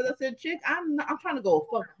normal outfit." I said, "Chick, I'm trying to go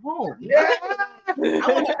fuck home." Yeah.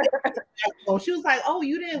 She was like, "Oh,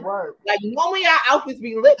 you didn't work. Like normally our outfits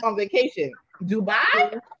be lit on vacation. Dubai,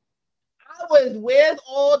 I was where's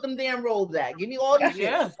all them damn robes at? Give me all these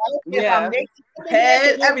shit. Yeah.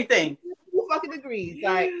 Head, everything. 2 fucking degrees,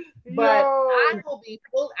 like." But I will be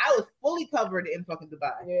full. I was fully covered in fucking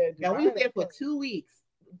Dubai. Yeah, Dubai. And we were there for 2 weeks.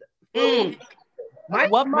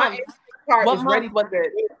 What month was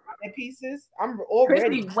it? Pieces. I'm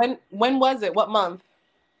already. Christy, when was it? What month?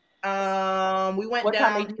 We went what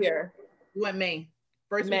down. Time of year? We went May.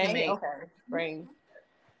 First May? Week of May. Okay, spring.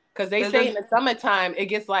 Because they say in the summertime it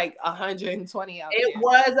gets like 120 out there. It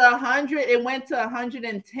was 100. It went to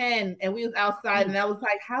 110, and we was outside, and I was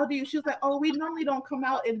like, "How do you?" She was like, "Oh, we normally don't come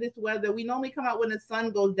out in this weather. We normally come out when the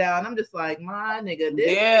sun goes down." I'm just like, "My nigga,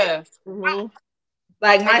 this."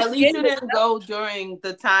 Like my at least you didn't go during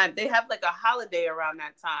the time they have like a holiday around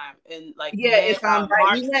that time, and like it's right.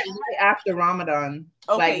 We went right after Ramadan.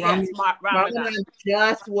 Okay, like Ramadan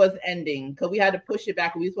just was ending because we had to push it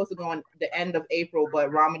back. We were supposed to go on the end of April,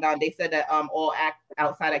 but Ramadan they said that all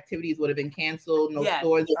outside activities would have been canceled. No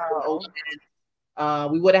stores were open.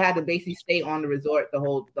 We would have had to basically stay on the resort the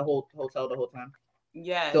whole hotel the whole time.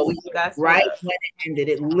 Yeah, so that's right when it ended.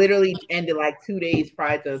 It literally ended like 2 days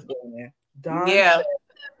prior to us going there. Don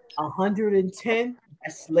 110.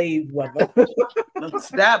 That's slave weather.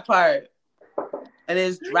 That part, and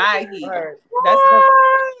it's dry heat.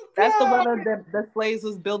 That's the weather that the slaves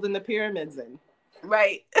was building the pyramids in.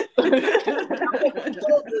 Right. I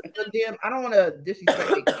don't want to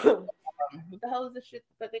disrespect it. What the hell is the shit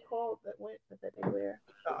that they call that they wear?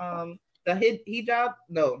 The hijab?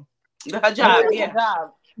 No. The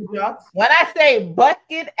hijab. Hijab. When I say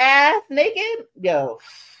bucket ass naked, yo.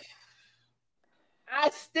 I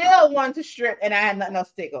still want to strip, and I had nothing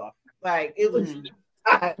else to take off. Like it was.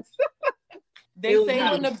 They say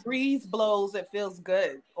when the breeze blows, it feels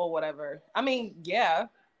good or whatever. I mean, yeah.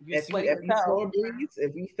 If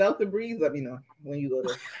you felt the breeze, let me know when you go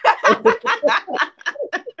there.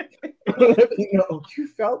 Let me know if you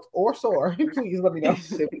felt or saw. Please let me know if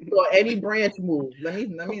you saw any branch move. Let me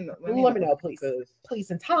know, please. Please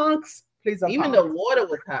and tonks. Please. Even the water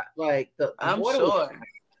was hot. Like the water was hot.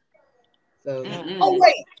 So, oh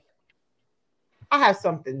wait, I have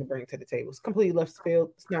something to bring to the table. It's completely left field.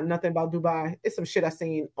 It's not nothing about Dubai. It's some shit I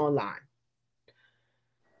seen online.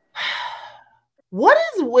 What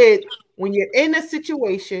is with when you're in a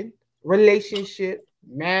situation, relationship,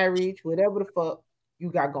 marriage, whatever the fuck you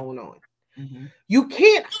got going on? Mm-hmm. You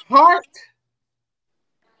can't heart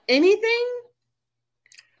anything.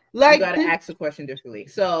 Like you gotta ask the question differently.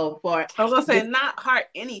 So I was gonna say not heart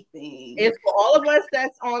anything. It's for all of us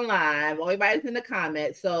that's online, everybody's in the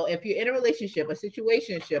comments. So if you're in a relationship, a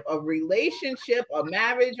situationship, a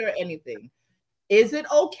marriage, or anything, is it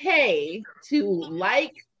okay to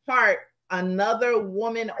heart another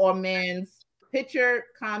woman or man's picture,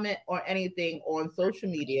 comment, or anything on social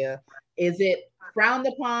media? Is it frowned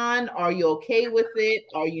upon? Are you okay with it?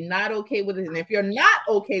 Are you not okay with it? And if you're not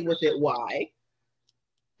okay with it, why?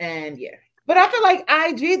 And but I feel like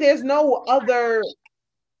IG, there's no other.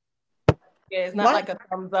 Yeah, it's not like a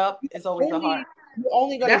thumbs up. It's always a heart. You're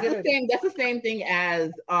only gonna that's the same thing as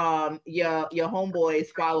your homeboys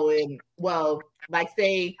following. Well, like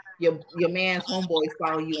say your man's homeboys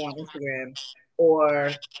follow you on Instagram,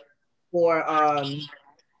 or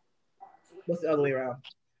what's the other way around?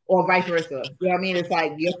 Or vice versa. You know what I mean? It's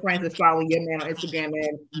like your friends is following your man on Instagram,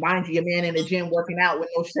 and mind you, your man in the gym working out with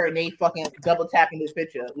no shirt, and they fucking double tapping his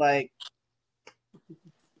picture. Like,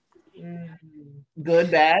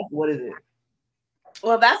 good, bad? What is it?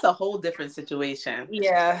 Well, that's a whole different situation.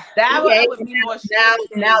 Yeah, that would be more.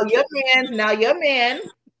 Now your man's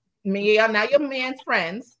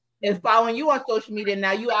friends is following you on social media.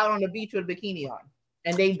 Now you out on the beach with a bikini on,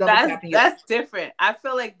 and they double tapping you. That's different. I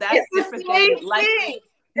feel like that's different than liking.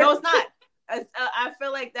 No, it's not. I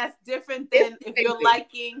feel like that's different than if you're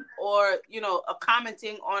liking or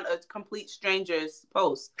commenting on a complete stranger's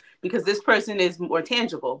post, because this person is more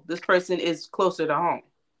tangible. This person is closer to home.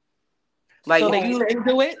 Like, so if you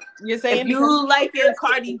do it, you're saying if you liking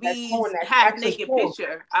Cardi B's half naked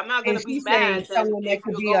picture, I'm not gonna be mad that if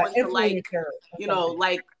you're going to like, you know,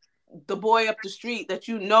 like the boy up the street that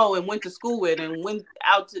you know and went to school with and went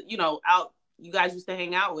out to, you know, out you guys used to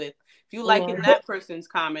hang out with. If you liking that person's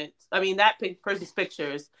comments, I mean that person's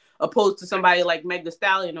pictures, opposed to somebody like Meg Thee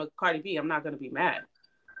Stallion or Cardi B, I'm not gonna be mad.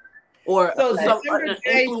 Or some an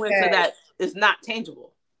influencer that is not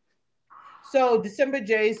tangible. So December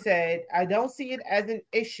J said, I don't see it as an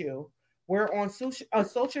issue. We're on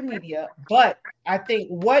social media, but I think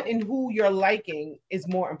what and who you're liking is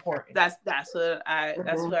more important. That's what I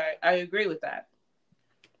agree with that.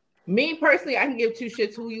 Me personally, I can give two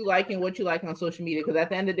shits who you like and what you like on social media, because at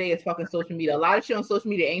the end of the day, it's fucking social media. A lot of shit on social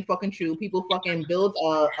media ain't fucking true. People fucking build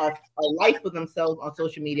a life for themselves on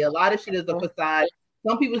social media. A lot of shit is a facade.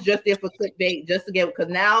 Some people's just there for clickbait, just to get, because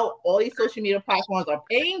now all these social media platforms are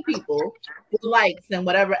paying people for likes and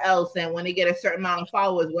whatever else, and when they get a certain amount of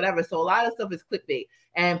followers, whatever. So a lot of stuff is clickbait,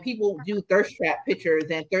 and people do thirst trap pictures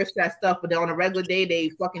and thirst trap stuff, but then on a regular day they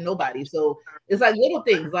fucking nobody. So it's like little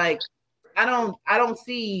things. Like I don't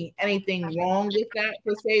see anything wrong with that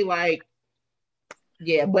per se. Like,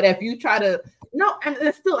 yeah, but if you try to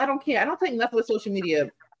and still I don't care. I don't take nothing with social media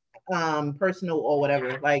personal or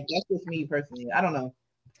whatever. Like that's just me personally. I don't know.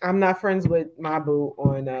 I'm not friends with my boo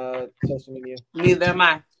on social media. Neither am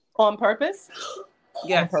I. On purpose?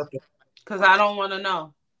 Yes. On purpose. Because I don't want to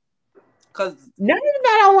know. Because not even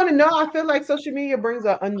that I don't want to know. I feel like social media brings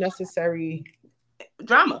an unnecessary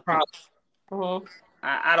drama. Mm-hmm.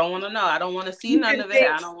 I don't want to know. I don't want to see none of it.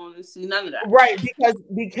 I don't want to see none of that. Right, because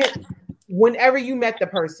whenever you met the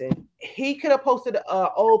person, he could have posted an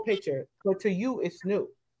old picture, but to you it's new.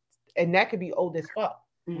 And that could be old as fuck.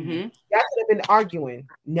 Mm-hmm. That could have been arguing.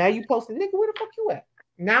 Now you posted, nigga, where the fuck you at?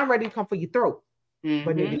 Now I'm ready to come for your throat. Mm-hmm.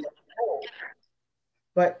 But nigga,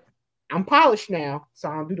 but I'm polished now, so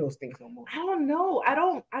I don't do those things no more. I don't know. I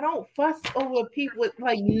don't fuss over people.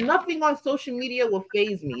 Like nothing on social media will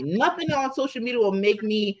faze me. Nothing on social media will make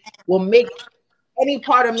any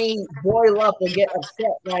part of me boil up or get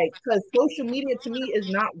upset. Like, because social media to me is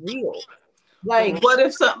not real. Like, what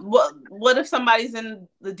if somebody's in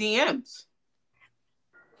the DMs?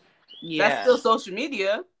 Yeah, that's still social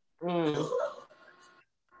media.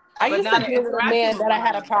 I used to deal with a man that I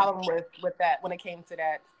had a problem with that when it came to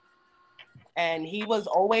that, and he was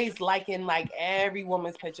always liking like every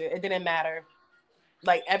woman's picture. It didn't matter,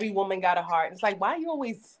 like every woman got a heart. It's like, why you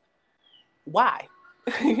always? Why?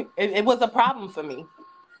 it was a problem for me.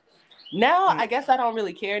 Now, I guess I don't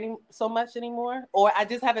really care so much anymore, or I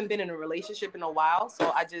just haven't been in a relationship in a while.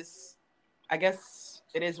 So I guess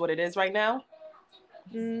it is what it is right now.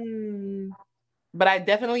 But I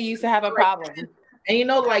definitely used to have a problem. And you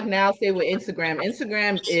know, like now, say with Instagram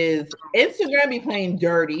be playing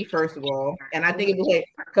dirty, first of all. And I think it be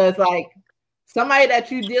because like somebody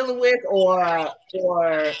that you're dealing with or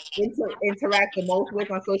interact the most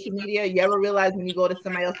with on social media, you ever realize when you go to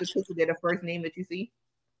somebody else's picture, they're the first name that you see?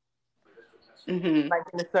 Mm-hmm. Like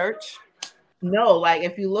in the search? No, like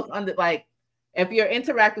if you look under, like if you're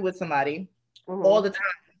interacting with somebody all the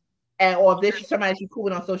time, or if this is somebody you cool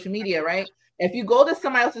with on social media, right? If you go to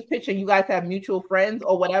somebody else's picture, you guys have mutual friends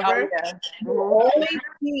or whatever, you always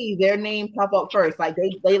see their name pop up first. Like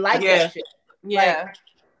they like that shit. Yeah. Like,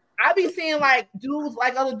 I be seeing like dudes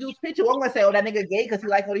like other dudes' pictures. Well, I'm gonna say, oh, that nigga gay because he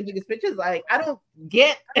like all these niggas' pictures. Like, I don't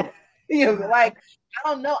get like I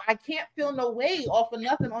don't know. I can't feel no way off of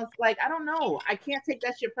nothing on like I don't know. I can't take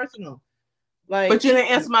that shit personal. Like, but you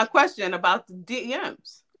didn't answer my question about the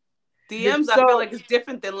DMs. DMs, I feel like it's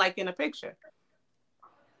different than liking a picture.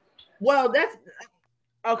 Well, that's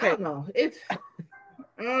okay. I don't know. It's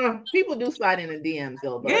people do slide in the DMs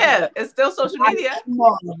though. But yeah, it's still social media.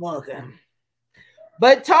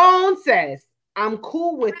 But Tone says, I'm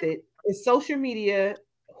cool with it. It's social media.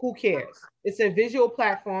 Who cares? It's a visual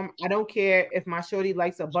platform. I don't care if my shorty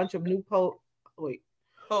likes a bunch of new posts,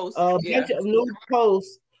 bunch of new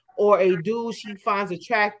posts, or a dude she finds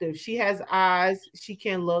attractive. She has eyes. She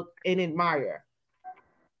can look and admire.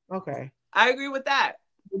 Okay. I agree with that.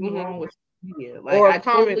 Wrong with media. Like, or a I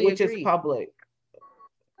comment totally which agree. is public.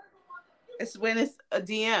 It's when it's a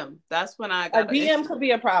DM. That's when I got a DM could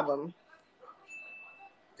be a problem.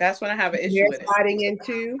 That's when I have an issue with sliding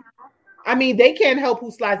into. I mean, they can't help who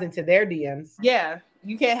slides into their DMs. Yeah,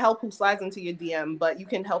 you can't help who slides into your DM, but you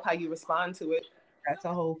can help how you respond to it. That's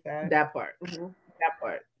a whole fact. That part. That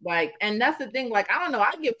part. Like, and that's the thing. Like, I don't know.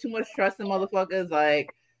 I give too much trust in motherfuckers.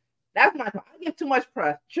 Like, that's my. I give too much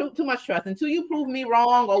trust. Too much trust until you prove me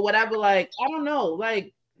wrong or whatever. Like, I don't know.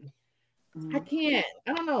 Like, I can't.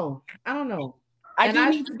 I don't know. I do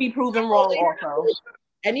need to be proven wrong also.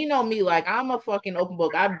 And you know me, like I'm a fucking open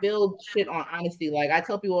book. I build shit on honesty. Like I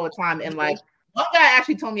tell people all the time, and like one guy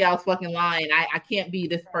actually told me I was fucking lying. I can't be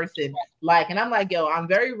this person. Like, and I'm like, yo, I'm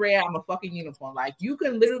very rare. I'm a fucking unicorn. Like, you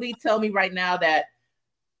can literally tell me right now that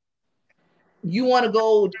you want to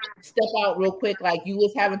go step out real quick. Like, you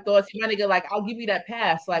was having thoughts. You might get like, I'll give you that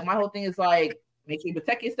pass. Like, my whole thing is like, make sure you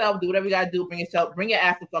protect yourself, do whatever you gotta do, bring your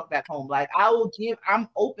ass the fuck back home. Like, I'm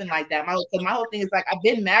open like that. My whole thing is like, I've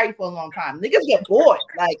been married for a long time. Niggas get bored.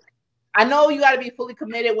 Like, I know you got to be fully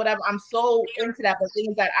committed, whatever. I'm so into that. But the thing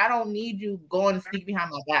is that I don't need you going to sneak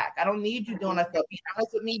behind my back. I don't need you doing that stuff. Be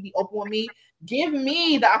honest with me. Be open with me. Give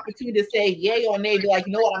me the opportunity to say yay or nay. Be like,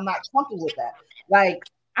 you know what? I'm not comfortable with that. Like,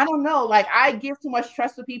 I don't know. Like, I give too much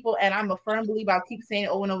trust to people, and I'm a firm believer. I'll keep saying it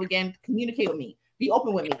over and over again. Communicate with me. Be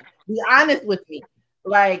open with me. Be honest with me.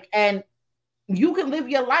 Like, and you can live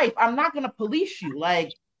your life. I'm not going to police you.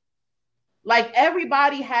 Like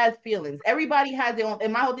everybody has feelings. Everybody has their own.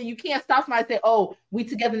 And my whole thing, you can't stop somebody and say, "Oh, we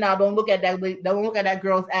together now. Don't look at that. Don't look at that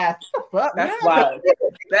girl's ass." What the fuck? That's wild.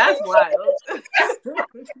 That's wild.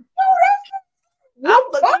 I'm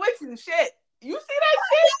looking with you. Shit. You see that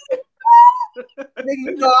shit? Nigga,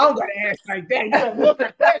 you know I'm gonna ask like that. You don't look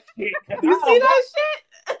at that shit. You see that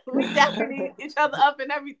shit? We definitely each other up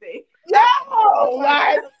and everything. No,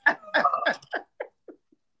 like.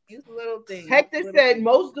 These little things. Hector said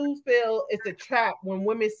most dudes feel it's a trap when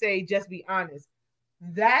women say just be honest.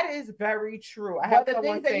 That is very true. I have the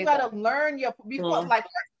thing that you gotta learn your before, like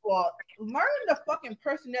first of all, learn the fucking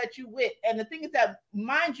person that you with. And the thing is that,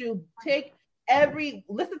 mind you,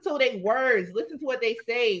 listen to their words, listen to what they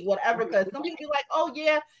say, whatever. Because some people be like, oh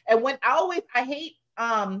yeah, and when I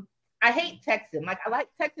hate texting. Like, I like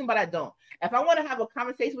texting, but I don't. If I want to have a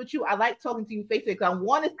conversation with you, I like talking to you face to face because I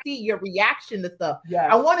want to see your reaction to stuff. Yes.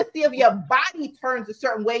 I want to see if your body turns a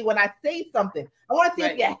certain way when I say something. I want to see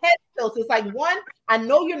if your head tilts. It's like, one, I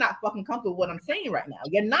know you're not fucking comfortable with what I'm saying right now.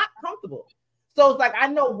 You're not comfortable. So it's like, I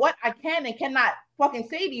know what I can and cannot fucking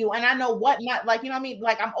say to you. And I know what not, like, you know what I mean?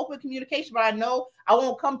 Like, I'm open communication, but I know I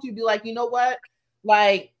won't come to you and be like, you know what?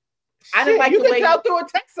 Like, I didn't like you the can way tell through a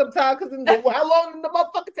text sometimes because how long did the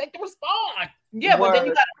motherfucker take to respond? Yeah, but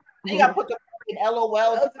then you gotta put the fucking LOL.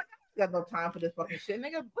 I got no time for this fucking shit,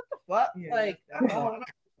 nigga. What the fuck? Yeah. Like,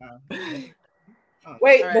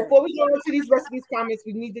 wait, right. Before we go into these rest of these comments,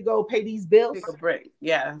 we need to go pay these bills. Take a break.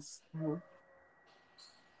 Yes. Mm-hmm.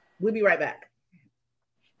 We'll be right back.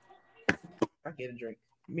 I'll get a drink.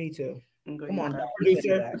 Me too. Come on,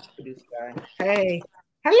 producer. Producer guy. Hey.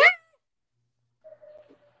 Hello.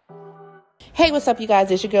 Hey, what's up, you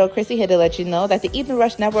guys? It's your girl, Chrissy, here to let you know that the Evening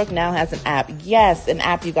Rush Network now has an app. Yes, an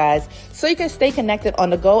app, you guys. So you can stay connected on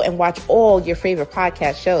the go and watch all your favorite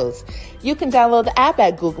podcast shows. You can download the app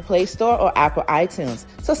at Google Play Store or Apple iTunes.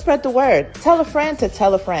 So spread the word. Tell a friend to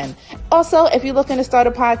tell a friend. Also, if you're looking to start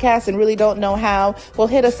a podcast and really don't know how, well,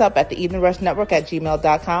 hit us up at the Evening Rush Network at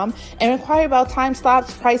gmail.com and inquire about time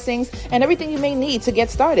slots, pricings, and everything you may need to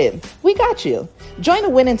get started. We got you. Join the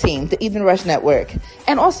winning team, the Evening Rush Network.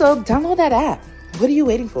 And also, download that app. What are you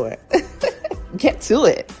waiting for? Get to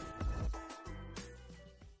it.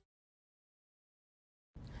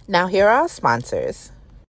 Now, here are our sponsors.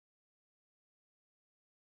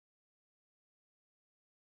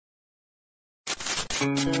 Never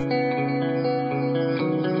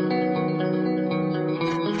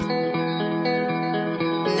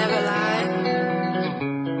lie,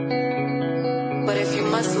 but if you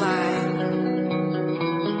must lie,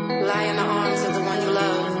 lie in the arms of the one you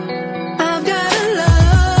love. I've got a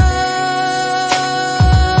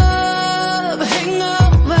love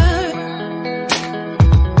hangover,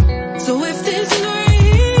 so if this is real,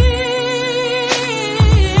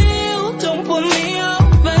 don't put me over.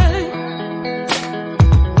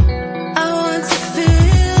 I want to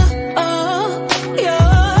feel all your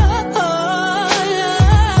love.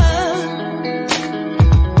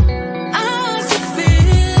 I want to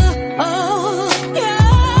feel all your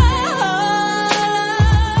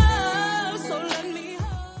love. So let me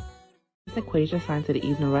Equasia signed to the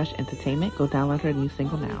Evening Rush Entertainment. Go download her new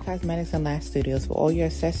single now. Cosmetics and Lash Studios for all your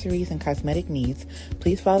accessories and cosmetic needs.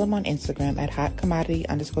 Please follow them on Instagram at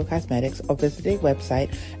hotcommodity_cosmetics or visit their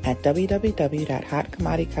website at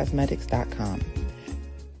www.hotcommodicosmetics.com.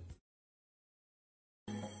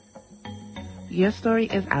 Your Story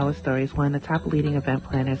is Our Story is one of the top leading event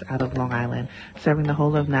planners out of Long Island, serving the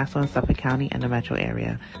whole of Nassau and Suffolk County and the metro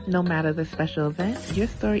area. No matter the special event, Your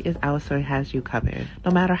Story is Our Story has you covered.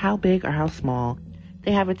 No matter how big or how small,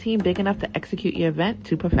 they have a team big enough to execute your event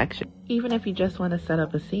to perfection. Even if you just want to set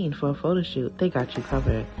up a scene for a photo shoot, they got you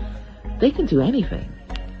covered. They can do anything.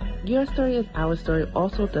 Your Story is Our Story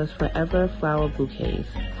also does forever flower bouquets.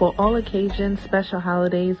 For all occasions, special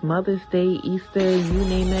holidays, Mother's Day, Easter, you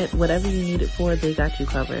name it, whatever you need it for, they got you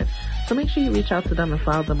covered. So make sure you reach out to them and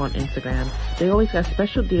follow them on Instagram. They always got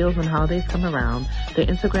special deals when holidays come around. Their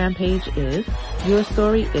Instagram page is Your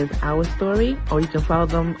Story is Our Story, or you can follow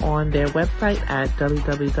them on their website at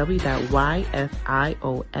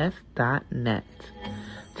www.ysios.net.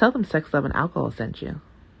 Tell them Sex, Love, and Alcohol sent you.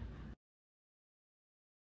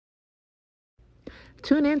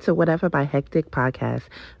 Tune in to Whatever by Hectic Podcast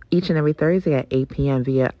each and every Thursday at 8 p.m.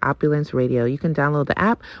 via Opulence Radio. You can download the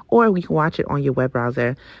app or we can watch it on your web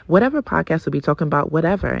browser. Whatever podcast will be talking about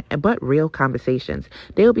whatever, but real conversations.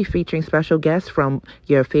 They will be featuring special guests from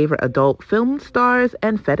your favorite adult film stars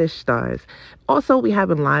and fetish stars. Also, we have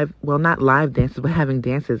not live dances, but having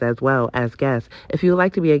dances as well as guests. If you would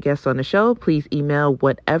like to be a guest on the show, please email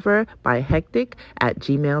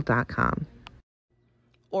whateverbyhectic@gmail.com.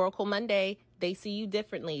 Oracle Monday, they see you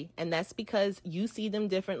differently, and that's because you see them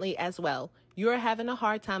differently as well. You're having a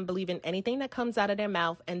hard time believing anything that comes out of their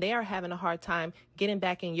mouth, and they are having a hard time getting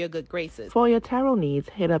back in your good graces. For your tarot needs,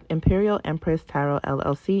 hit up Imperial Empress Tarot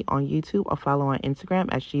LLC on YouTube or follow on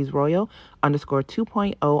Instagram at She's Royal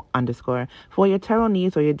 _2.0_. For your tarot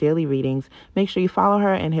needs or your daily readings, make sure you follow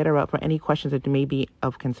her and hit her up for any questions that may be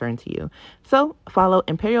of concern to you. So follow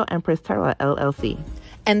Imperial Empress Tarot LLC.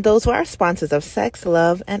 And those were our sponsors of Sex,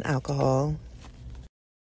 Love, and Alcohol.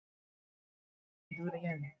 Do it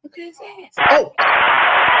again. Okay, Oh.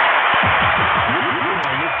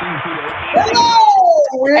 Hello!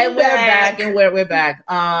 We're back.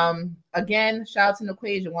 Again, shout out to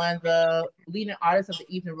Naquasia, one of the leading artists of the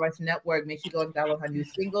Evening Rush Network. Make sure you go and download her new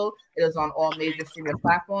single. It is on all major streaming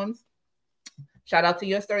platforms. Shout out to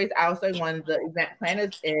Your Story is Our Story, one of the event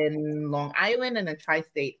planners in Long Island and the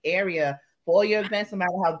tri-state area. For all your events, no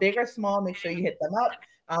matter how big or small, make sure you hit them up.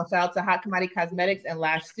 Shout out to Hot Commodity Cosmetics and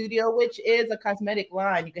Lash Studio, which is a cosmetic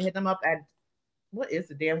line. You can hit them up at, what is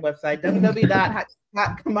the damn website?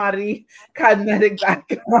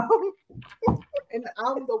 www.hotcommodityscosmetics.com. And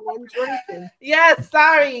I'm the one drinking. Yes,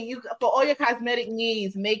 sorry. For all your cosmetic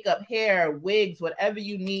needs, makeup, hair, wigs, whatever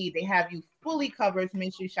you need, they have you fully covered. So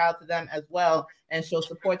make sure you shout out to them as well and show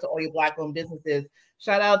support to all your Black-owned businesses.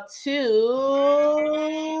 Shout out to,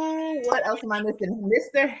 what else am I missing?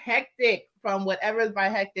 Mr. Hectic from Whatever by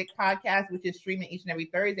Hectic podcast, which is streaming each and every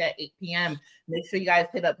Thursday at 8 p.m. Make sure you guys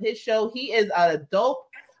hit up his show. He is an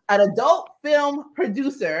adult film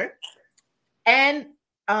producer and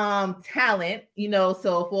talent, so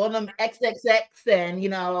for all them XXX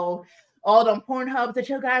and all them Pornhubs that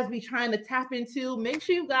you guys be trying to tap into, make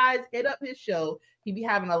sure you guys hit up his show. He be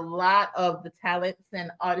having a lot of the talents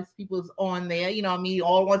and artist people's on there. All the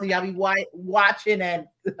ones that y'all be watching and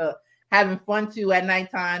having fun too at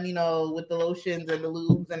nighttime, with the lotions and the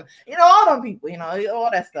lubes and all them people,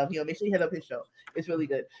 all that stuff. Make sure you hit up his show. It's really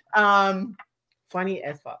good. Funny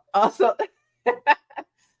as fuck. Also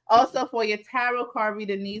for your tarot card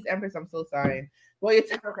reader needs, Empress, I'm so sorry. For your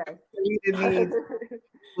tarot card reader needs,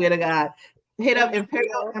 swear to God, hit up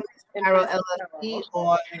Imperial Empress Tarot LLC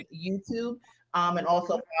on YouTube. And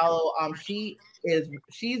also follow She's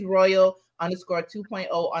Royal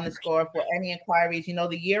 _2.0_ for any inquiries.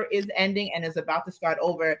 The year is ending and is about to start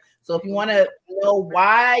over. So if you want to know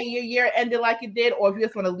why your year ended like it did, or if you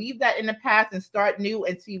just want to leave that in the past and start new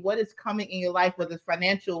and see what is coming in your life, whether it's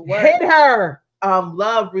financial work, hit her,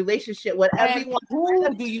 love, relationship, whatever you want.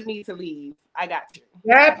 Who do you need to leave? I got you.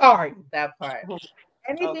 That part.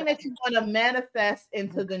 Anything that you want to manifest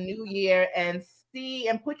into the new year and see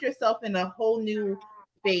and put yourself in a whole new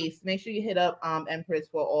space, make sure you hit up Empress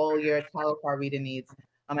for all your tarot card reading needs.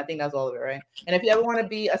 I think that's all of it, right? And if you ever want to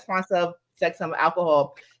be a sponsor of Sex, Love, and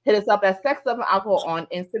Alcohol, hit us up at Sex, Love, and Alcohol on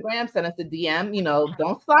Instagram. Send us a DM.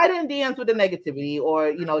 Don't slide in DMs with the negativity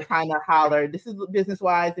or trying to holler. This is business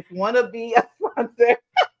wise. If you want to be a sponsor,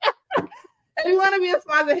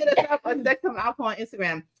 hit us up on Sex, Love, and Alcohol on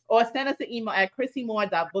Instagram, or send us an email at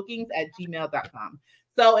chrissymoore.bookings@gmail.com.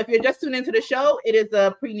 So if you're just tuning into the show, it is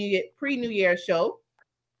a pre-New Year show.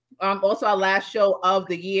 Also our last show of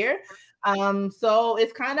the year. So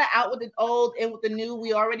it's kind of out with the old and with the new.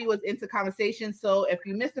 We already was into conversation. So if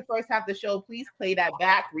you missed the first half of the show, please play that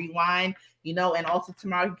back, rewind, and also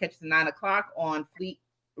tomorrow you can catch us at 9:00 on Fleet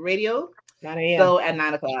Radio. 9 a.m. So at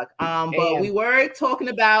 9:00. But we were talking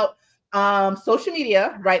about social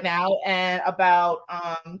media right now and about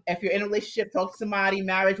if you're in a relationship, talk to somebody,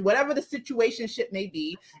 marriage, whatever the situation may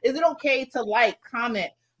be, is it okay to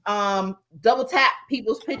comment, double tap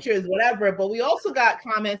people's pictures, whatever. But we also got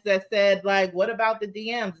comments that said, like, what about the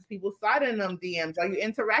DMs? Is people sliding them DMs? Are you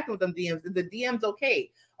interacting with them DMs? Is the DMs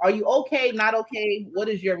okay? Are you okay? Not okay? What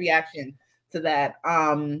is your reaction to that?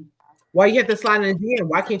 Why you have to slide in the DM?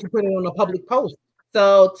 Why can't you put it on a public post?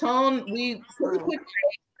 So Tone, we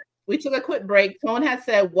took a quick break. Tone has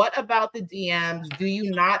said, what about the DMs? Do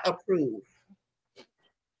you not approve?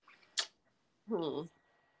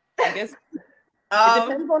 I guess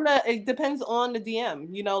it depends on the DM,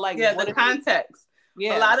 you know, like the context.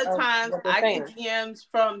 Yeah, a lot of times I get DMs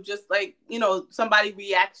from just like, you know, somebody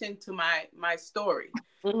reaction to my story.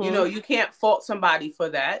 Mm-hmm. You know, you can't fault somebody for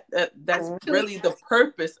that. That's really the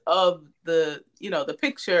purpose of the, you know, the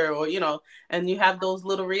picture, or, you know, and you have those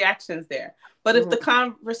little reactions there. But if the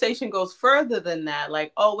conversation goes further than that,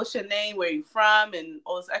 like, oh, what's your name? Where are you from? And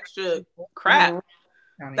all this extra crap,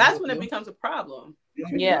 that's when it becomes a problem.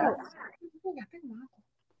 Yeah.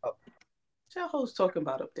 What y'all hoes talking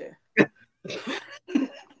about up there?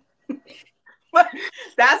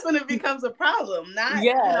 That's when it becomes a problem. Not,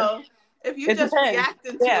 you know, if you just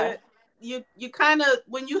reacting to it, you kind of,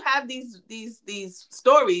 when you have these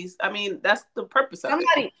stories, I mean, that's the purpose of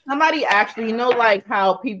it. Somebody actually, you know, like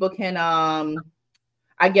how people can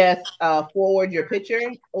I guess forward your picture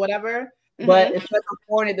or whatever, but instead of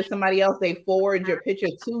forwarding it to somebody else, they forward your picture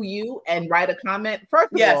to you and write a comment.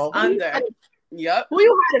 First of all, Yep. Who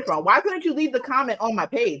you hide it from? Why couldn't you leave the comment on my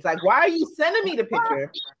page? Like, why are you sending me the picture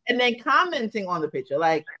and then commenting on the picture?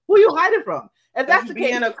 Like, who you hiding from? If that's the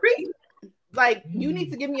case, a creep. Like, you need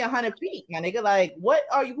to give me 100 feet, my nigga. Like, what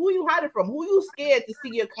are you? Who you hiding from? Who you scared to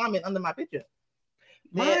see your comment under my picture?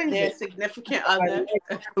 Their significant other,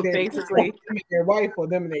 basically. Their wife or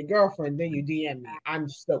them and their girlfriend, then you DM me. I'm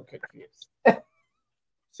so confused.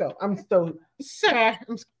 I'm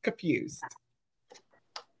confused.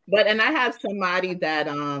 But, and I have somebody that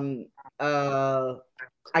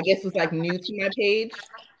I guess was like new to my page.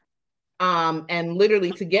 And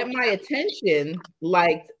literally to get my attention,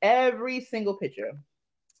 liked every single picture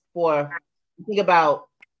for I think about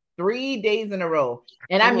 3 days in a row.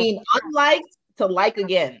 And I mean unliked to like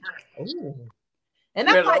again. Ooh. And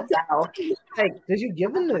that's like, did you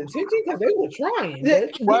give them the attention? Because they were trying.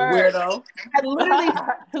 Weirdo. I literally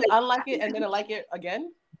unlike it and then I like it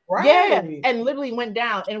again. Right. Yeah, and literally went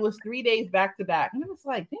down, and it was 3 days back to back. And I was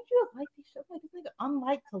like, didn't you like these shit? Like, this nigga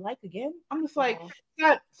unlike to like again? I'm just like,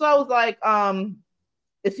 so I was like,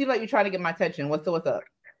 it seemed like you're trying to get my attention. What's up?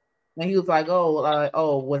 And he was like,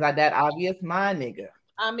 oh, was I that obvious? My nigga.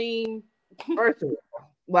 I mean, first of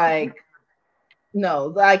all, like, no,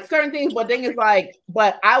 like certain things, but thing is like,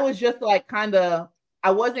 but I was just like I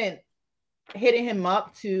wasn't hitting him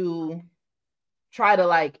up to try to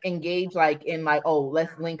like engage like in like, oh,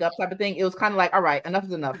 let's link up type of thing. It was kind of like, all right, enough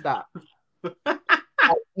is enough, stop.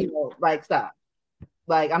 Like stop.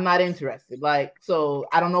 Like, I'm not interested. Like, so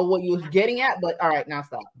I don't know what you was getting at, but all right, now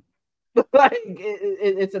stop. Like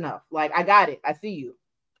it's enough. Like, I got it. I see you.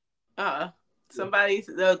 Somebody,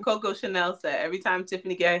 Coco Chanel said, every time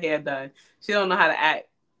Tiffany get her hair done, she don't know how to act.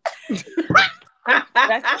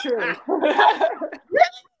 That's true.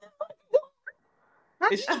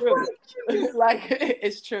 It's true. Like,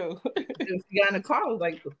 it's true. She got in the car, I was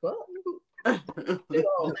like, the fuck? It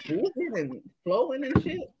all moving and flowing and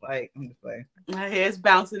shit. Like, I'm just like, my hair's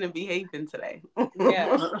bouncing and behaving today.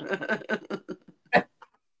 Yeah.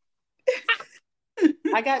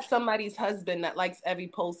 I got somebody's husband that likes every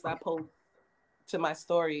post I post to my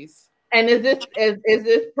stories. And is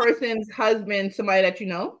this person's husband somebody that you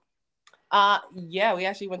know? Yeah, we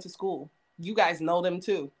actually went to school. You guys know them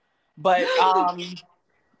too. But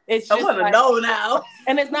it's just, I want to know now.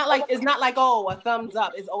 And it's not like oh, a thumbs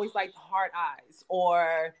up. It's always like heart eyes,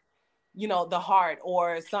 or you know, the heart,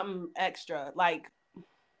 or something extra. Like,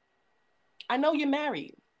 I know you're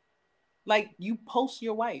married. Like, you post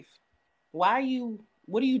your wife. What are you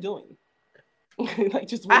doing? Like,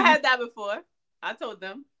 just I had that before. I told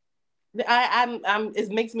them.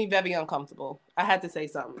 It makes me very uncomfortable. I had to say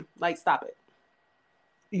something. Like, stop it.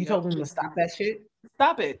 You told them to stop that shit?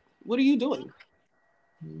 Stop it. What are you doing?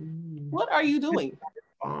 What are you doing?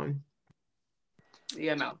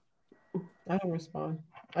 Yeah, no. I don't respond.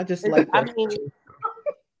 I just like that. I mean,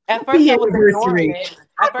 at first I was ignoring it.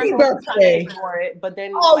 At first I was trying to ignore it, but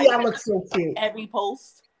then y'all look so cute. Every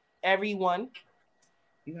post, every one.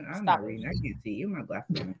 I'm not reading. I can't see you. My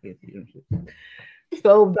glasses on. I can't see them shit.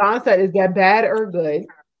 So Don said, is that bad or good?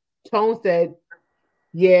 Tone said,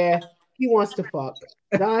 yeah, he wants to fuck.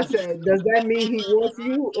 Don said, does that mean he wants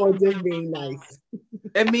you or just being nice?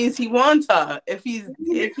 It means he wants her. If he's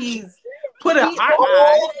put a heart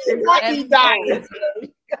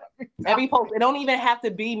Every post. It don't even have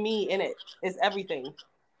to be me in it. It's everything.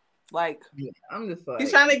 Like, yeah, I'm just like,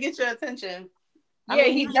 he's trying to get your attention. Yeah,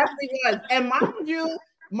 he definitely was. And mind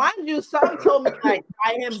you, some told me like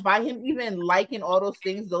by him even liking all those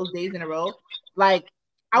things those days in a row, like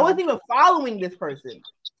I wasn't even following this person.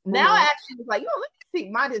 Now I actually was like, let me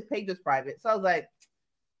see. His page is private, so I was like,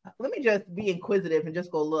 let me just be inquisitive and just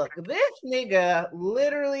go look. This nigga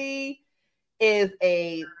literally is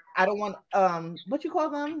I don't want what you call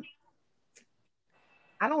them?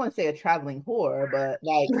 I don't want to say a traveling whore, but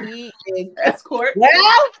like he is escort.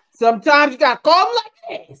 Well, sometimes you gotta call him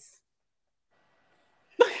like this.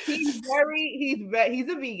 He's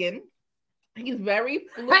a vegan. He's very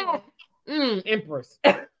fluent. Empress.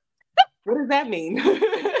 What does that mean?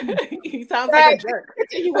 He sounds like a jerk.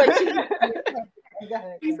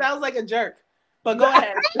 He sounds like a jerk. But go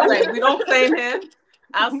ahead. Like, we don't claim him.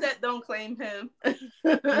 Our set don't claim him.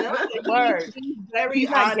 Word. He's very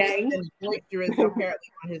honest and boisterous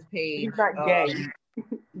apparently on his page. He's not gay.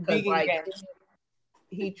 Like,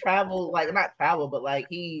 he traveled, like not travel, but like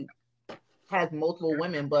he has multiple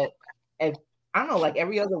women, but if I don't know, like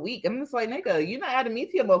every other week, I'm just like, nigga, you're not adding me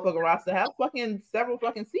to your motherfucking roster. Have fucking several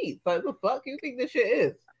fucking seats. Like, what the fuck you think this shit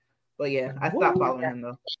is? But yeah, I stopped following him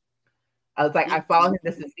though. I was like, I followed him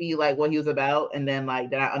just to see like what he was about, and then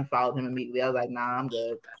like I unfollowed him immediately. I was like, nah, I'm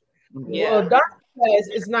good. Yeah. Well, Doc says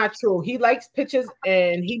it's not true. He likes pictures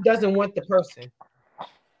and he doesn't want the person.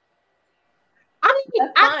 I mean,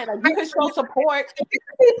 that's fine. Like, you can show support. He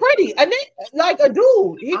can be pretty, and like a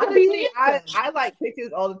dude. He can be. I like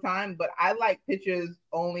pictures all the time, but I like pictures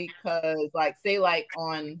only because, like, say, like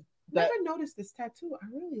on. Never noticed this tattoo. I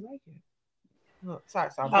really like it. Oh, sorry.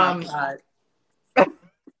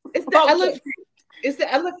 It's the elephant. It's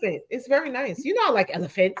the elephant. It's very nice. You know, I like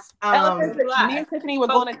elephants. Elephants. Me and Tiffany were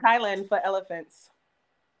going to Thailand for elephants.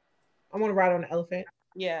 I want to ride on an elephant.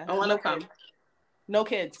 Yeah, I want to come. No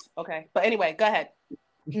kids. Okay, but anyway, go ahead.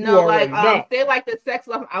 No, like say like the sex,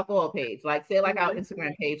 love, and alcohol page. Like say like our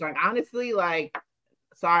Instagram page. Like honestly, like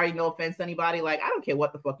sorry, no offense to anybody. Like I don't care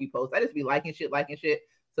what the fuck you post. I just be liking shit.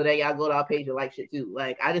 So that y'all go to our page and like shit too.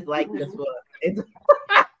 Like I just like this for it's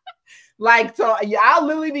like so. Yeah, I'll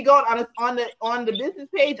literally be going on the business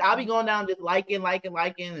page. I'll be going down just liking, and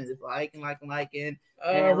just liking.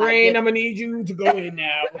 Rain, I'm gonna need you to go in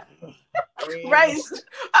now. Right,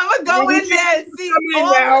 I'm gonna go in there and see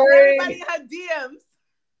everybody in her DMs.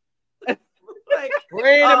 Like,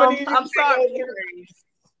 Rain, I'm sorry.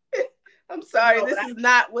 I'm sorry. No, this is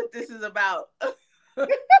not what this is about.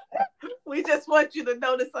 We just want you to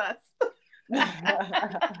notice us.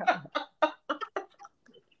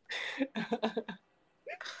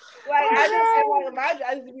 Like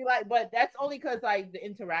I just be like, but that's only because like the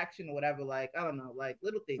interaction or whatever. Like I don't know, like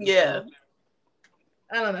little things. Yeah,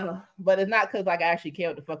 I don't know, but it's not because like I actually care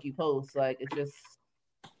what the fuck you post. Like it's just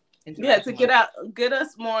to get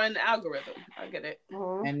us more in the algorithm. I get it.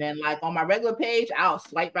 Mm-hmm. And then like on my regular page, I'll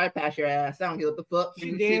swipe right past your ass. I don't care what the fuck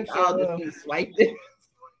you think. I'll just keep swiping.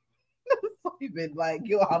 Like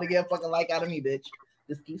you'll hardly get a fucking like out of me, bitch.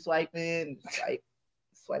 Just keep swiping,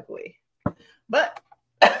 swipe away. But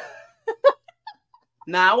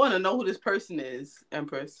now I want to know who this person is,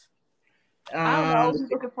 Empress. I don't know. Who's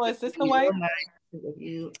looking for a sister wife?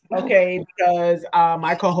 Okay, because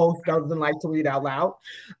my co-host doesn't like to read out loud.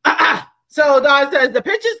 So Don says the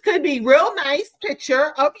pictures could be real nice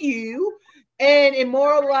picture of you, and it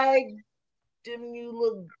more like, damn, you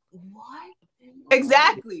look what?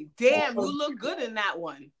 Exactly. Damn, you look good in that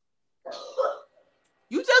one.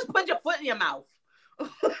 You just put your foot in your mouth.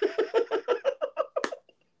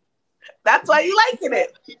 That's why you liking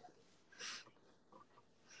it.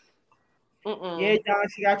 Yeah, John,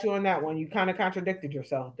 she got you on that one. You kind of contradicted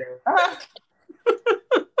yourself there.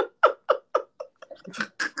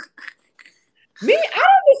 Me, I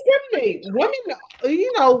don't discriminate.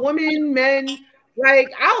 Women, women, men.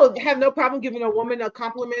 Like, I would have no problem giving a woman a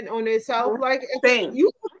compliment on herself. Like,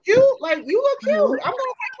 you look cute. Like, you look cute. I'm gonna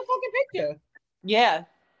take the fucking picture. Yeah,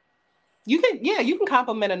 you can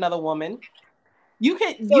compliment another woman. You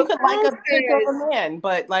could like a picture of a man,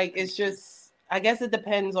 but like it's just, I guess it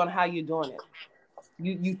depends on how you're doing it.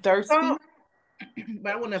 You thirsty?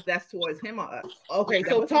 But I wonder if that's towards him or us. Okay,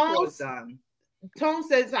 so Tone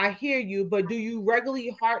says, I hear you, but do you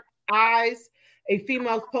regularly heart eyes a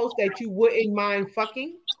female's post that you wouldn't mind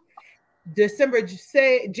fucking? December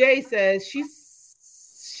Jay says she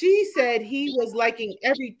said he was liking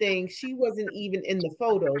everything. She wasn't even in the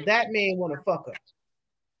photo. That man want to fuck her.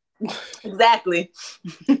 Exactly.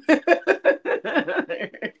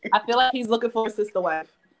 I feel like he's looking for a sister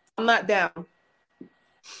wife. I'm not down.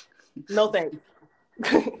 No thanks.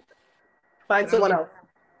 Find someone else.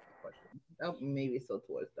 Oh, maybe so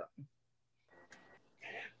towards them.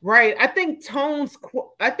 Right. I think Tone's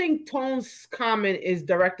comment is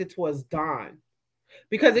directed towards Don.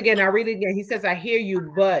 Because again, I read it again. He says, I hear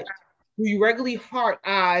you, but do you regularly heart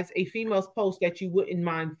eyes a female's post that you wouldn't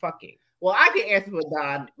mind fucking? Well, I can answer for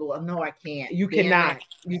Don. Well, no, I can't. You cannot.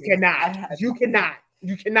 You cannot. You cannot.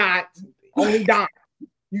 You cannot. Only Don.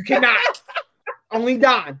 You cannot. Only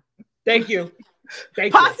Don. Thank you.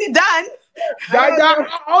 Thank Posse you. Don. Don.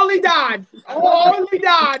 Only Don. Only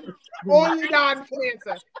Don. Only Don can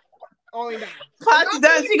answer. Only Don. Posse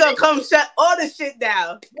Don, she gonna come shut all the shit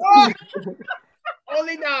down.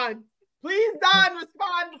 Only Don. Please, Don,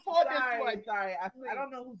 respond before this one. Sorry, I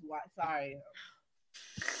don't know who's what. Sorry.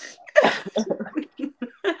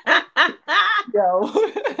 Yo.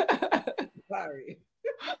 Sorry.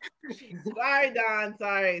 Sorry, Don.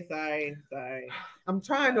 Sorry. I'm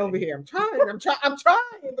trying over here. I'm trying,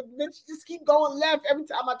 but then she just keep going left every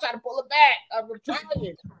time I try to pull it back. I'm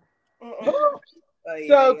trying.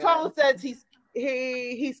 So Tone says he's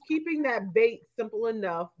keeping that bait simple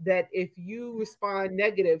enough that if you respond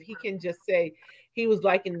negative, he can just say he was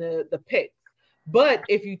liking the pic. But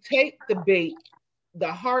if you take the bait, the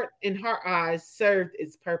heart in her eyes served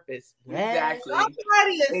its purpose. Exactly. I'm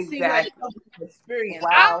ready to see like experience.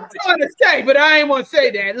 Wow. I'm trying to say, but I ain't want to say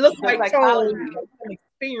that. It looks like Tone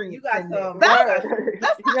experience. You got some.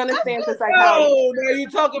 You understand the psychology? Oh, now you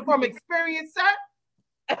talking from experience, sir?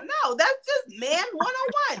 No, that's just man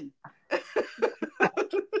 101.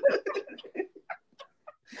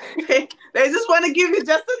 They just want to give you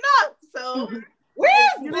just enough. So where's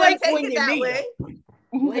you Blake take when it you that need way.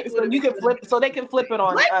 So you can flip, so they can flip it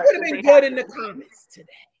on. Blake would have been good in the comments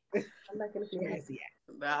today. I'm not gonna Where is he at?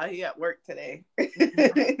 Nah, he at work today.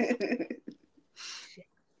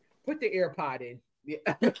 Put the AirPod in. Yeah.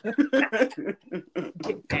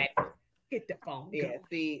 Get the phone. Yeah.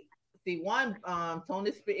 See, one, Tone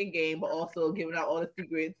is spitting game, but also giving out all the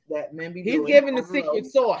secrets that men be doing. He's giving the secret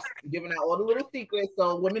sauce. Giving out all the little secrets,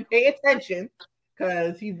 so women pay attention.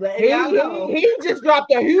 Because he's letting y'all know. He just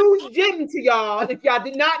dropped a huge gem to y'all. If y'all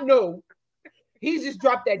did not know, he just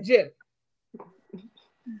dropped that gem.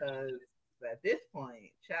 Because at this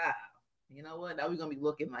point, child, you know what? Now we're going to be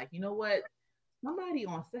looking like, you know what? Somebody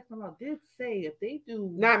on Sex and Love did say if they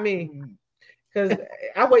do. Not me. Because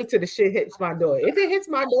I wait till the shit hits my door. If it hits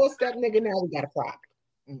my doorstep, nigga, now we got a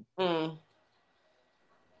problem.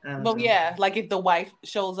 Well, yeah, like if the wife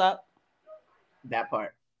shows up. That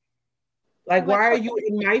part. Like, why are you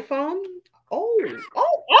in my phone? Oh. You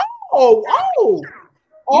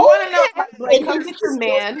want to know? Like, come get your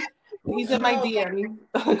man. He's in my DM.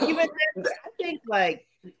 Even I think like,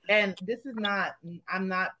 and this is not. I'm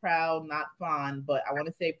not proud, not fond, but I want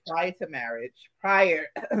to say prior to marriage.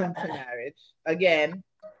 Again,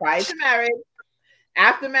 prior to marriage.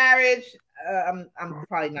 After marriage, I'm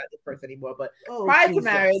probably not this person anymore, but prior to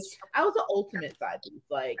marriage, I was an ultimate side piece.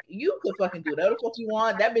 Like, you could fucking do whatever the fuck you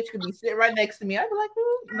want. That bitch could be sitting right next to me. I'd be like,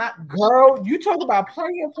 not girl. You talk about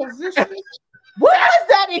playing position. What is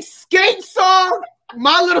that Escape song?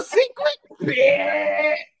 My Little Secret?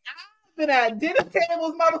 Yeah. I've been at dinner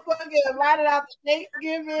tables, motherfucker, lining out the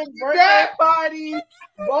Thanksgiving, birthday parties.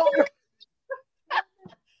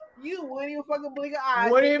 You wouldn't even fucking blink an eye.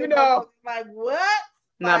 Wouldn't even know. Like, what?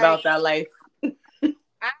 Not about that life.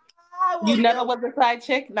 You never was a side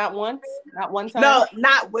chick? Not once? Not one time? No,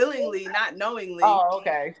 not willingly, not knowingly. Oh,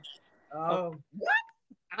 okay. Oh, what?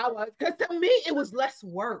 I was, because to me it was less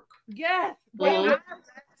work. Yes, but less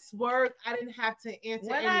work. I didn't have to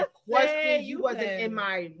answer any questions. You wasn't in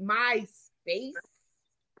my space.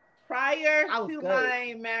 Prior to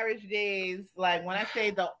my marriage days, like when I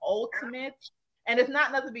say the ultimate, and it's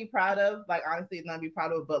not nothing to be proud of. Like honestly, it's not to be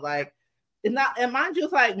proud of, but like it's not. And mind you,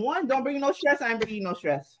 it's like one, don't bring no stress. I ain't bringing you no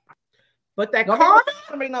stress. But that karma,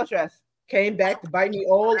 don't bring no stress. Came back to bite me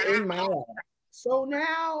all in my ass. So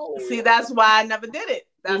now, see, that's why I never did it.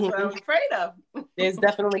 That's what I'm afraid of. There's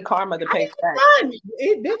definitely karma to pay back. Fun.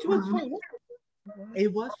 Bitch was fun.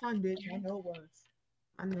 It was fun, bitch. I know it was.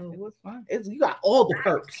 I know it was fun. You got all the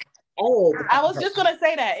perks. I was just gonna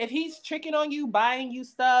say that if he's tricking on you, buying you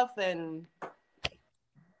stuff, and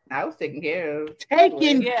I was taking care of,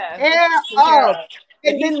 taking care of.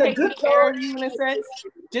 If he's taking care of you in a sense,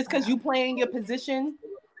 just because you playing your position.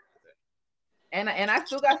 And I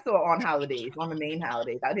still got sore on holidays, on the main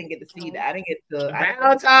holidays. I didn't get to see that. I didn't get to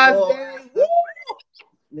Valentine's Day.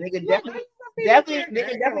 Nigga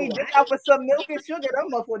definitely did out for some milk and sugar. That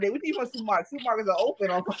motherfucker day. What do you want supermarkets? Supermarkets are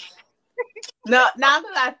open on. No, now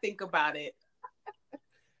that I think about it.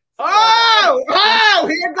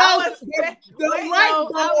 Here goes the light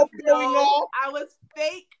bulb going off. I was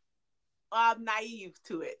fake naive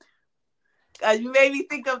to it. You made me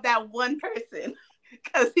think of that one person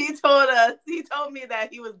because he told me that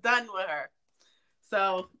he was done with her.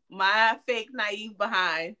 So my fake naive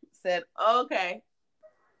behind said, okay.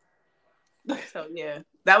 So yeah,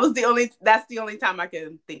 that's the only time I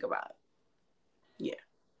can think about it.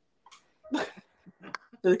 Yeah.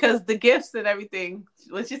 Because the gifts and everything,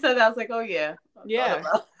 when she said that, I was like, oh yeah. Yeah.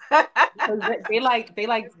 they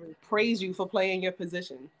like praise you for playing your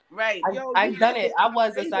position. Right. I've done it. I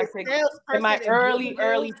was a sex tech in my early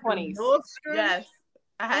 20s. Yes.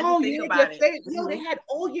 I had to think about it. They had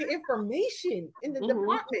all your information in the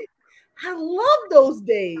department. I love those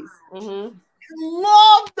days. I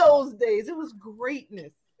love those days. It was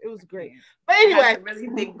greatness. It was great. But anyway, really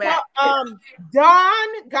think back.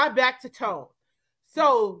 Dawn got back to Tone.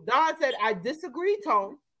 So Dawn said, I disagree,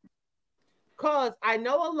 Tone, because I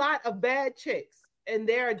know a lot of bad chicks and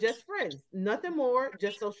they are just friends. Nothing more,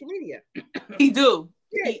 just social media. He do.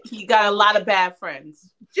 He got a lot of bad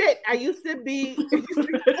friends. Shit, I used to be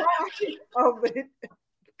proud of it,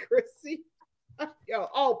 Chrissy.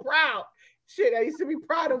 Yo, proud. Shit, I used to be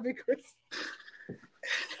proud of it, Chrissy.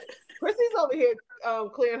 Chrissy's over here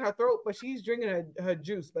clearing her throat, but she's drinking her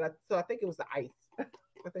juice. But I think it was the ice. I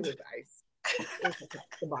think it was the ice. It was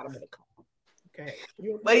the bottom of the cup. Okay.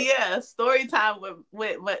 But yeah, story time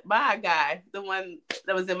with my guy, the one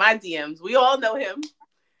that was in my DMs. We all know him.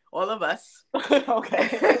 All of us.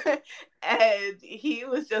 Okay. And he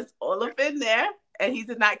was just all up in there and he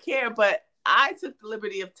did not care. But I took the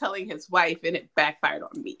liberty of telling his wife and it backfired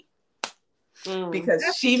on me. Because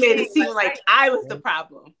she made it seem like I was the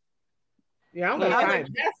problem. Yeah, I'm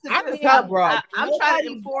I'm tell broad. I'm trying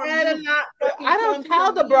to inform you. I don't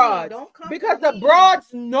tell the broads because the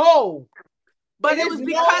broads know. But it was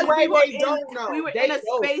because we were in a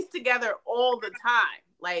space together all the time.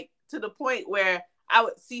 Like to the point where I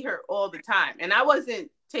would see her all the time. And I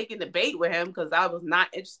wasn't taking the bait with him because I was not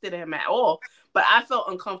interested in him at all. But I felt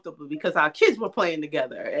uncomfortable because our kids were playing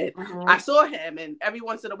together. And I saw him and every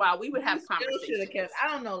once in a while we would have conversations. I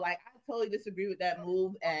don't know. Like, I totally disagree with that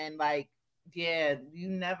move. And like, yeah, you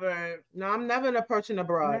never. No, I'm never approaching a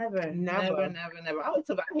broad. Never. I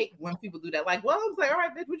hate when people do that. Like, well, I was like, all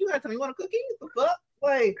right, bitch, what you got to me? You want a cookie? The fuck?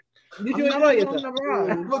 Like, did you enjoy it?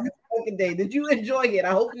 Did you enjoy it? I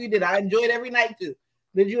hope you did. I enjoyed every night too.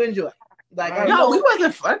 Did you enjoy it? Like, no, we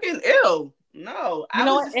wasn't fucking ill. No, you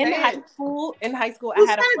know, in high school, I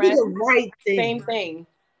had a friend. Same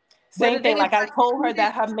thing. Like I told her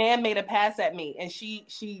that her man made a pass at me, and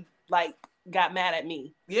she like got mad at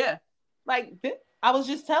me. Yeah, like I was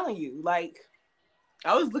just telling you, like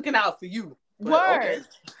I was looking out for you. Word.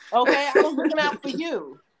 Okay, I was looking out for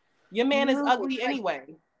you. Your man is ugly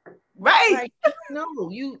anyway. Right. Like, no,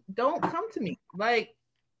 you don't come to me. Like,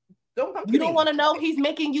 don't come to me. You don't want to know he's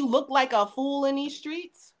making you look like a fool in these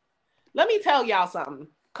streets? Let me tell y'all something.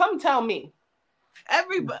 Come tell me.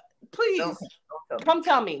 Everybody, please. Come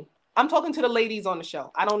tell me. I'm talking to the ladies on the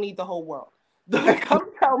show. I don't need the whole world.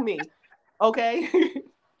 Come tell me. Okay?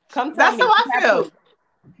 Come tell me. That's how I feel.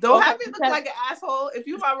 Don't have me look like an asshole. If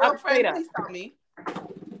you're my real friend, please tell me.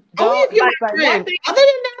 Only if you're my friend. Other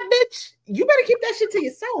than that, bitch, you better keep that shit to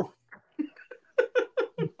yourself.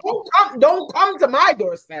 Don't come to my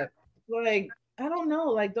doorstep. Like, I don't know.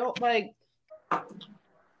 Like, don't like.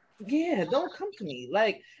 Yeah, don't come to me.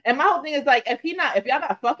 Like, and my whole thing is like, if y'all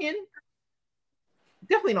not fucking,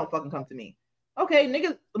 definitely don't fucking come to me. Okay,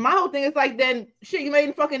 niggas. My whole thing is like, then shit, you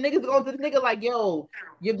made fucking niggas go to the nigga like, yo,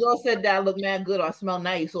 your girl said that I look mad good or I smell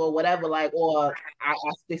nice or whatever, like, or I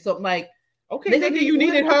say something like, okay, nigga, you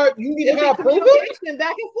needed her approval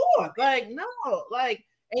back and forth. Like, no, like,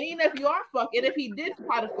 and even if you are fucking, if he did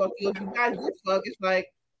try to fuck you, if you guys did fuck, it's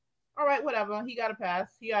like, all right, whatever. He got a pass.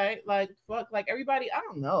 He all right. Like, fuck, like everybody. I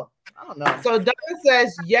don't know. So Don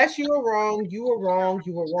says, yes, you were wrong. You were wrong.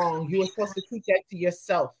 You were wrong. You were supposed to keep that to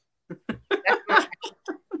yourself.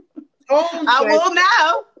 I will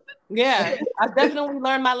now. Yeah, I definitely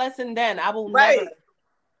learned my lesson then. I will never.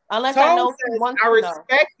 Unless Tone I know says, I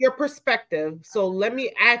respect your perspective. So let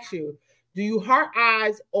me ask you, do you heart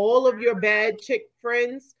eyes all of your bad chick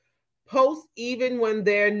friends post even when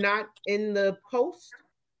they're not in the post?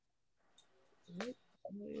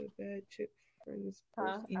 Bad chick friends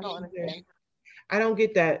post I don't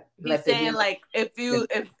get that. He's saying like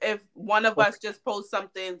if one of us just posts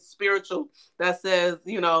something spiritual that says,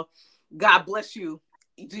 you know, God bless you,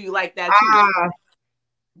 do you like that too?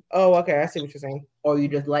 Oh, okay. I see what you're saying. Or you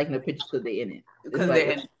just liking the pictures because they're in it. Because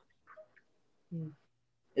they're in it.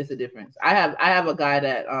 It's a difference. I have a guy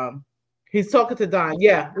that he's talking to Don.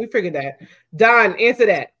 Yeah, we figured that. Don, answer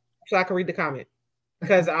that so I can read the comment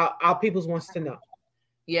because our peoples wants to know.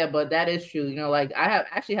 Yeah, but that is true. You know, like I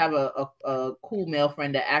have a cool male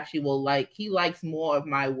friend that actually he likes more of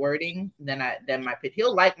my wording than my pitch.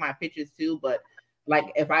 He'll like my pitches too, but like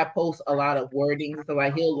if I post a lot of wording, so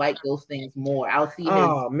like he'll like those things more. I'll see his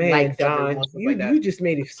likes Don, like that. you just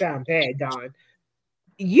made it sound bad, Don.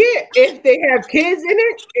 Yeah, if they have kids in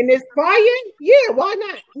it and it's fire, yeah, why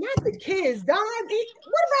not? Not the kids, Don. What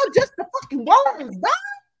about just the fucking worms,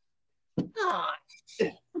 Don? Ah,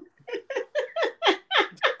 shit.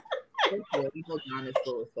 We go down this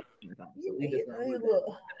full of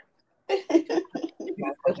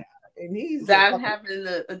and he's Don having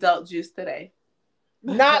the adult juice today.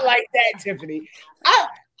 Not like that, Tiffany.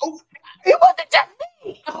 It wasn't just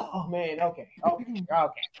me. Oh man, okay.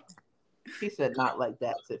 He said not like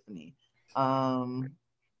that, Tiffany.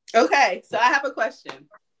 Okay, so I have a question.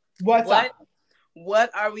 What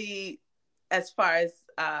are we as far as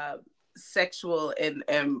sexual and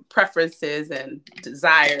preferences and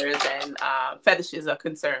desires and fetishes are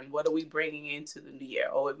concerned? What are we bringing into the new year,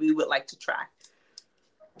 or what we would like to try?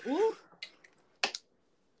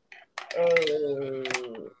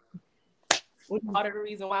 Part of the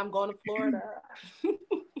reason why I'm going to Florida.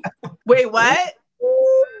 Wait, what?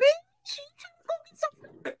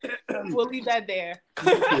 We'll leave that there.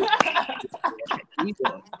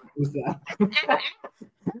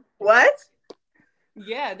 What?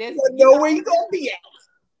 Yeah, there's where you gonna be at.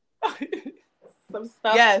 Some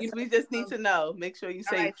stuff. Yes, we just need to know. Make sure you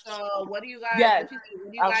say. Right, so, what do you guys? Yes, what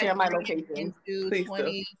do you I'll guys share my bring location. into Please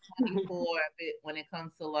 2024 when it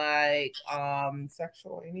comes to like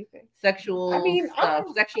sexual anything? Sexual. I mean, stuff,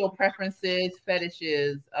 sexual preferences,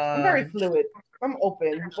 fetishes. I'm very fluid. I'm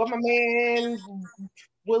open. What my man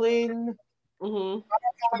willing. I don't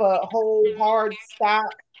have a whole hard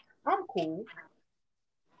stop. I'm cool.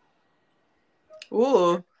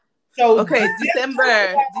 Ooh. So okay,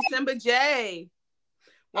 December J.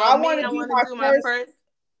 Well, I want to do my first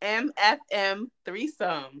MFM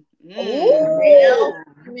threesome. Male.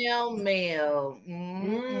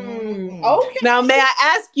 Okay. Now, may I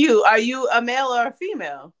ask you, are you a male or a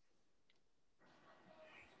female?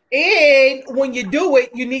 And when you do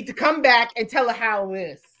it, you need to come back and tell her how it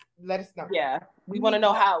is. Let us know. Yeah, we want to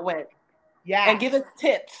know how it went. Yeah, and give us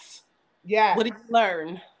tips. Yeah, what did you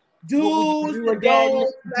learn? Do's, don't.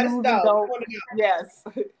 Let us know. Yes.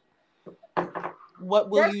 What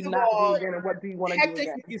will you not do again, and what do you want to do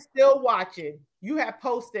again? If you're still watching, you have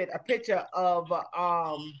posted a picture of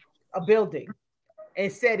a building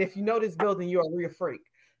and said, if you know this building, you're a real freak.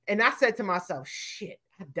 And I said to myself, shit,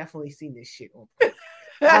 I've definitely seen this shit on.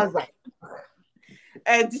 I was like,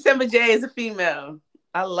 and December J is a female.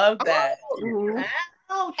 I love that.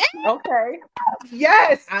 Oh, okay.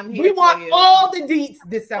 Yes, we want all the deets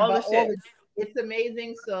December. It's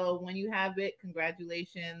amazing. So when you have it,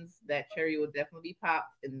 congratulations. That cherry will definitely be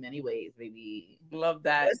popped in many ways, baby. Love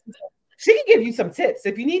that. She can give you some tips.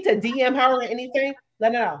 If you need to DM her or anything,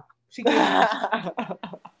 let her know. She can not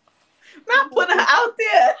put her out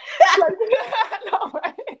there. No,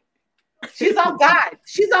 right? She's our guide.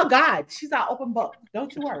 She's our guide. She's our open book.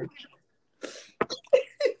 Don't you worry.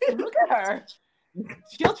 Look at her.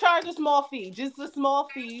 She'll charge a small fee, just a small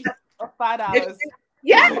fee of $5.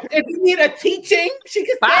 If you need a teaching, she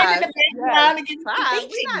can stand in the background and give you $5.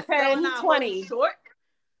 teaching. 10, 20. Short.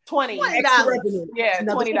 $20. Yeah,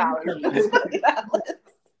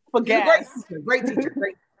 $20. For gas. Great teacher.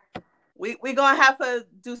 Great. We're gonna have to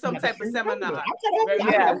do some type of seminar. We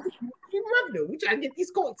try to get these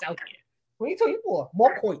coins out here. What are you talking for?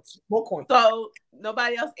 More coins. So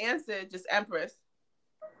nobody else answered, just Empress.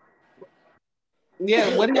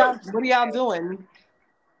 Yeah, what are y'all doing?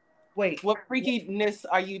 Wait, what freakiness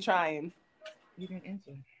are you trying? You didn't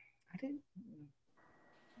answer. I didn't.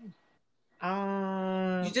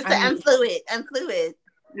 You just said I'm fluid.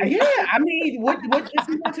 Yeah, I mean, what does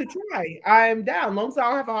he want to try? I'm down. Long as I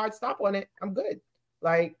don't have a hard stop on it, I'm good.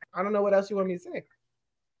 Like, I don't know what else you want me to say.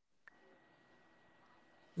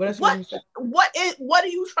 What are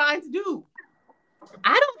you trying to do?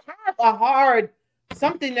 I don't have a hard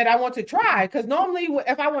something that I want to try, because normally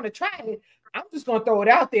if I want to try it, I'm just gonna throw it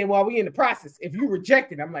out there while we in the process. If you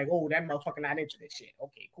reject it, I'm like, oh, that motherfucker not into this shit.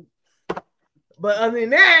 Okay, cool. But other than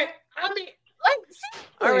that, I mean, like,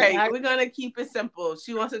 all right, we're gonna keep it simple.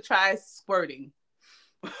 She wants to try squirting.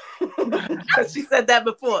 She said that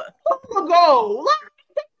before. Go.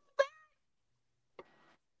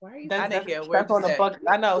 Why are you? I didn't hear word on the bucket.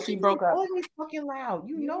 I know she broke up. Always fucking loud.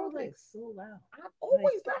 You know, like so loud. I'm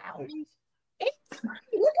always loud. I'm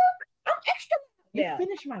extra. Yeah.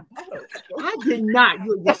 Finish my bottle. I did not.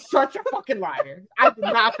 You're such a fucking liar. I did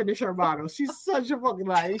not finish her bottle. She's such a fucking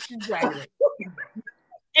liar. She's dragging it.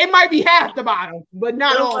 It might be half the bottle, but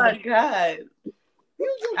not all. Oh my God.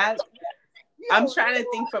 I'm trying to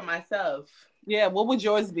think for myself. Yeah, what would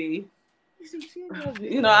yours be?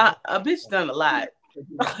 You know, a bitch done a lot.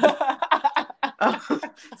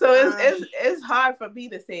 So it's hard for me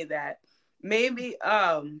to say that. Maybe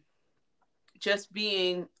just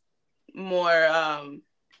being more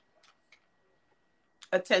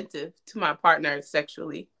attentive to my partner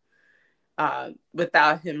sexually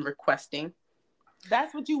without him requesting.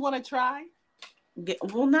 That's what you want to try?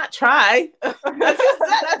 Well, not try. I just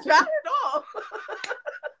said I tried it all.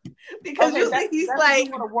 Because usually he's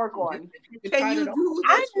like, want to work on. Can you do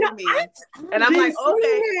this for me? And I'm like,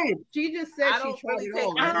 okay. She just said I she don't tried really it take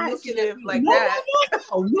all. initiative like No. that.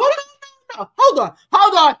 Hold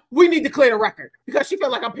on. We need to clear the record because she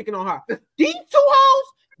felt like I'm picking on her. These two hoes,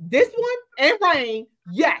 this one and Rain,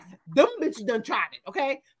 yes, them bitches done tried it.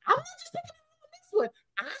 Okay, I'm not just picking on this one.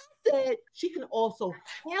 I said she can also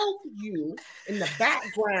help you in the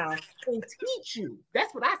background and teach you.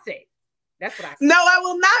 That's what I said. No, I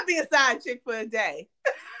will not be a side chick for a day.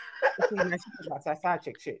 Side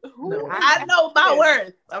chick shit. No, I know my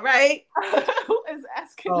worth. All right. Who is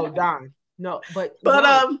asking? Oh, Don. No, but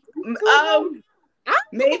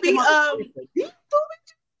maybe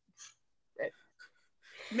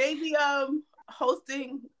maybe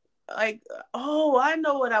hosting like, oh, I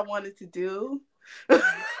know what I wanted to do. I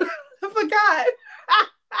forgot.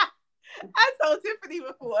 I told Tiffany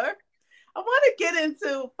before. I want to get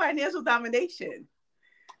into financial domination.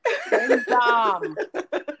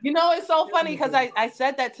 You know, it's so funny because I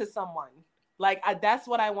said that to someone. Like, that's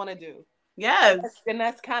what I want to do. Yes. And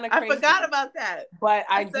that's kind of crazy. I forgot about that. But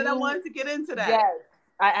I said I wanted to get into that. Yes.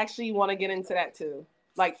 I actually want to get into that too.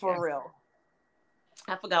 Like, for real.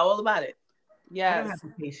 I forgot all about it. Yes. I don't have the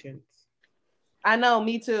patience. I know,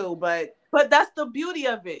 me too. But that's the beauty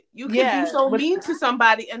of it. You can be so mean to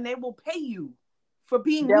somebody and they will pay you for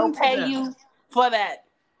being mean to them. They'll pay you for that.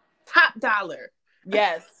 Top dollar.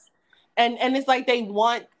 Yes. And it's like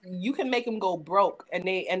you can make them go broke and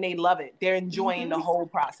they love it. They're enjoying the whole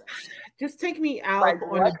process. Just take me out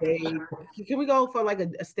on a date. Can we go for like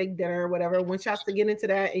a steak dinner or whatever? When y'all to get into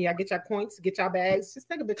that and y'all get your points, get your bags, just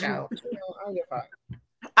take a bitch out. You know, I don't give a fuck.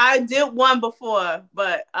 I did one before,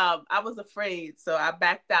 but I was afraid, so I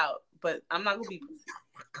backed out. But I'm not gonna be.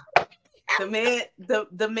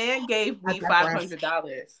 The man gave me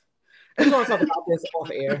 $500. We're gonna talk about this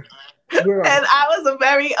off air. And I was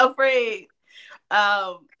very afraid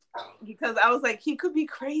because I was like, he could be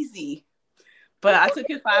crazy. But I took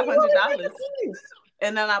his $500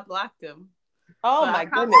 and then I blocked him. Oh but my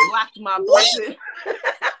goodness! Blocked my blessing.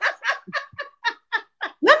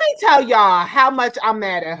 Let me tell y'all how much I'm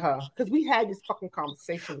mad at her because we had this fucking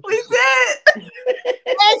conversation. We did,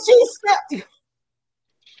 and she said.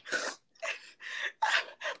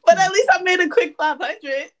 But at least I made a quick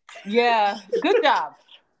 500. Yeah, good job.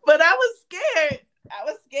 But I was scared.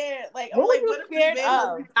 Like, I'm like, what if this man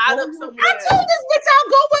was tied up somewhere? I told this bitch I'll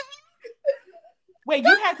go with. Wait,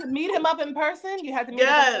 you had to meet him up in person? You had to meet him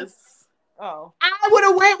up in person? Oh. I would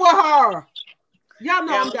have went with her. Y'all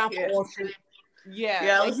know I'm down for all shit.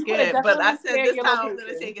 Yeah, I was scared. But I said this time I'm going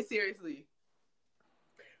to take it seriously.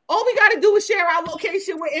 All we got to do is share our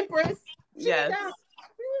location with Empress. Yes.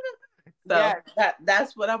 So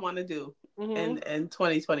that's what I want to do in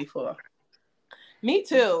 2024. Me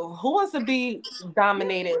too. Who wants to be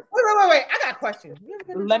dominated? Wait. I got a question.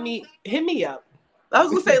 Hit me up. I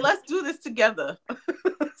was gonna say, let's do this together.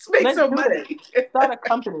 Let's make some money. Start a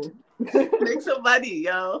company. Make some money,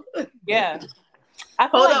 yo. Yeah. I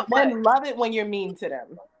feel like men love it when you're mean to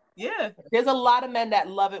them. Yeah. There's a lot of men that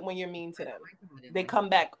love it when you're mean to them. They come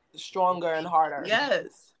back stronger and harder. Yes.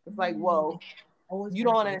 It's like, whoa, you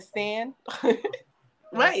don't understand?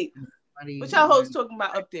 Right. What y'all hoes talking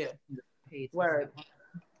about up there? Word.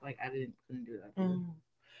 Like I couldn't do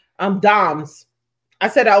that. Doms. I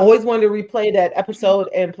said I always wanted to replay that episode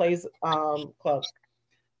and Plays Club.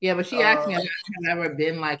 Yeah, but she asked me if I've ever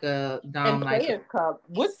been like a Dom like Players Club.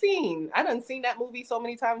 What scene? I done seen that movie so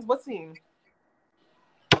many times. What scene?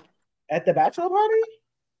 At the bachelor party?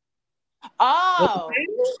 Oh.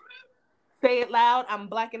 Say it loud. I'm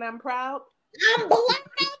black and I'm proud. I'm black.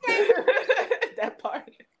 That part.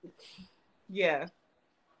 Yeah.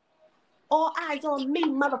 All eyes on me,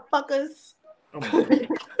 motherfuckers.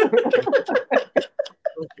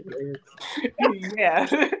 Yeah.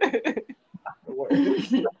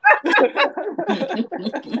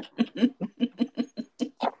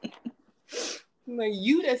 Like,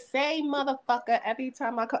 you the same motherfucker every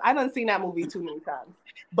time I come. I done seen that movie too many times.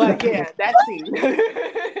 But yeah, that scene.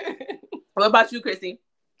 What about you, Chrissy?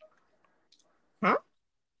 Huh?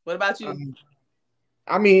 What about you?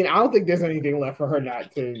 I mean, I don't think there's anything left for her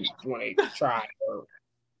not to want to try.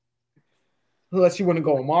 Unless you want to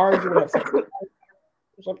go on Mars, you want to have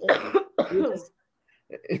something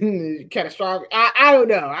catastrophic. I don't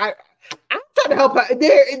know. I'm trying to help her.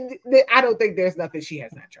 I don't think there's nothing she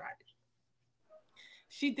has not tried.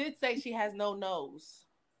 She did say she has no nose.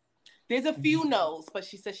 There's a few no's, but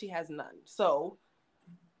she says she has none. So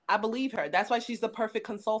I believe her. That's why she's the perfect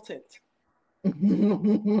consultant.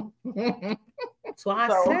 So I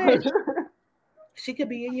said she could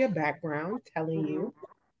be in your background telling you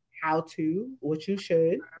how to, what you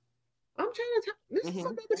should. I'm trying to tell this is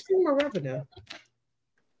another stream of revenue.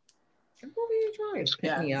 I'm over here trying.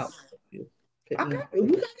 Pick me out. We gotta get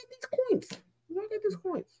these coins. We gotta get these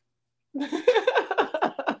coins.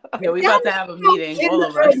 Yeah, we about to have a meeting, all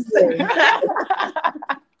of us.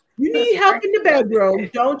 You need help in the bedroom.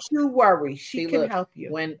 Don't you worry. She can help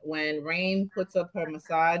you. When Rain puts up her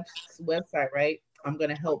massage website, right? I'm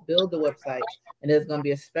gonna help build the website, and there's gonna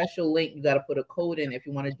be a special link. You gotta put a code in if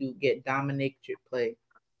you want to get Dominatrix play.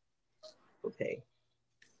 Okay.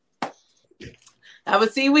 I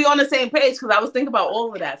would see we on the same page because I was thinking about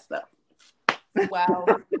all of that stuff. Wow.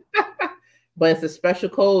 But it's a special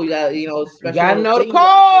code. You got, special. You gotta know the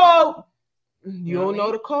code. You don't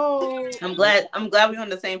know the code. I'm glad we're on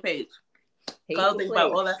the same page. I was thinking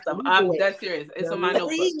about all that stuff. I'm dead serious. It's on my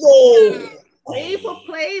notebook. Pay for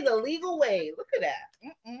play the legal way. Look at that.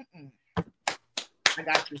 I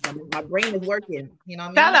got you. My brain is working. You know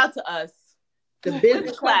what I mean? Shout out to us. The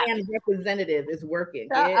business and representative is working.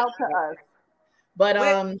 Shout out to us. But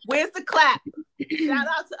where's the clap? Shout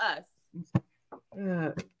out to us.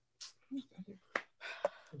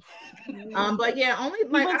 But yeah, only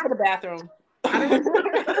we went to the bathroom. I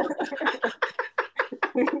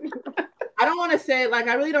don't want to say, like,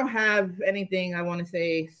 I really don't have anything I want to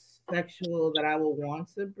say sexual that I will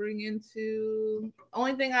want to bring into.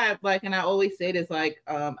 Only thing I like, and I always say this, like,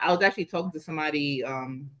 I was actually talking to somebody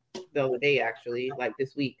the other day, actually, like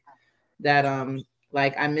this week, that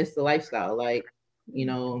like I miss the lifestyle. Like,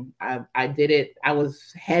 I did it. I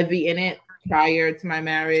was heavy in it prior to my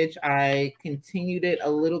marriage. I continued it a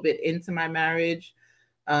little bit into my marriage.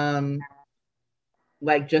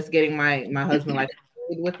 Like just getting my husband like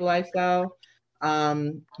with the lifestyle.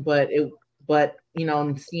 But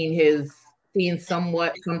seeing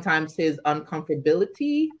sometimes his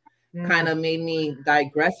uncomfortability kind of made me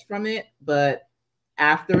digress from it. But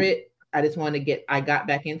after it, I got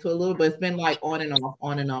back into it a little, but it's been like on and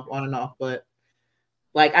off. But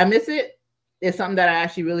like I miss it. It's something that I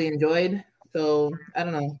actually really enjoyed. So I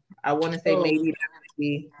don't know. I want to say maybe that might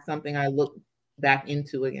be something I look back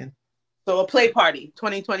into again. So a play party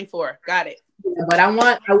 2024. Got it. But I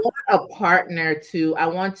want a partner too. I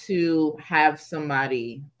want to have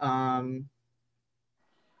somebody.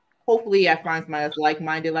 Hopefully I find somebody that's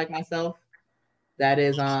like-minded like myself. That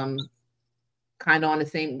is kind of on the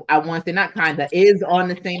same. I want to say not kind of is on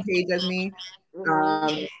the same page as me.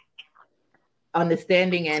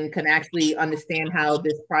 Understanding and can actually understand how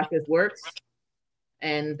this process works,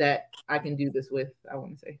 and that I can do this with. I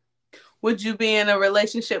want to say. Would you be in a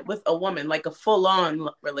relationship with a woman, like a full-on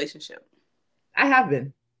relationship? I have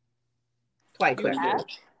been. Twice.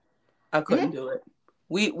 I couldn't do it.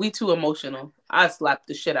 We too emotional. I slapped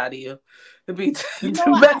the shit out of you. It'd be you know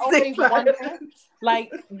what I always wonder? Like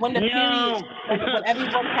when the period, when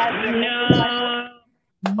everyone has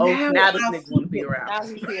now this nigga won't be around. Now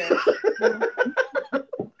he's here.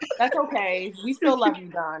 That's okay. We still love you,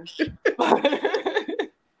 Don.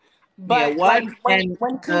 But when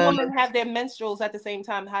two women have their menstruals at the same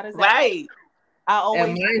time, how does that right? Work? I always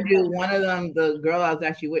and mind you, one of them, the girl I was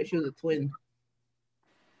actually with, she was a twin.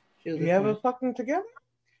 You ever fucking together?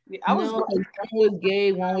 Yeah, one was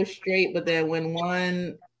gay, one was straight, but then when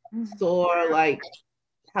one saw like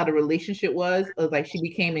how the relationship was, it was like she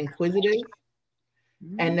became inquisitive.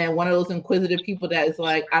 And then one of those inquisitive people that is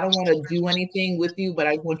like, I don't want to do anything with you, but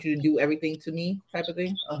I want you to do everything to me, type of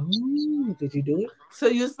thing. Did you do it? So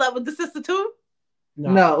you slept with the sister too?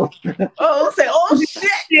 No. Oh, say, oh shit!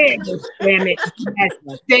 Damn it!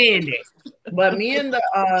 Stand it. But me and the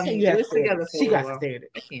we're together. She got to stand it.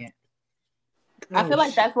 I can't. I feel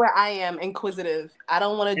like that's where I am inquisitive. I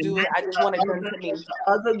don't want to do it. I just want it done to me. The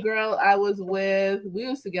other girl I was with, we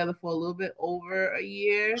was together for a little bit over a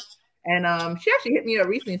year. And she actually hit me up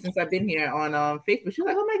recently since I've been here on Facebook. She's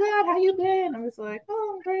like, "Oh my God, how you been?" I'm just like,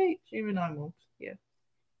 "Oh, I'm great." She didn't even know I moved. Yeah.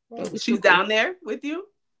 She's down there with you?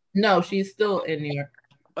 No, she's still in New York.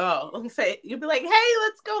 Oh, say you'll be like, "Hey,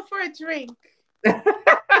 let's go for a drink."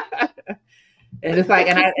 And it's like,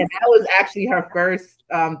 and that was actually her first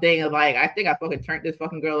thing of like, I think I fucking turned this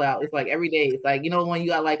fucking girl out. It's like every day. It's like, you know, when you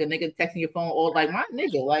got like a nigga texting your phone, all like, my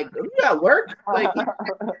nigga, like, you got work? Like,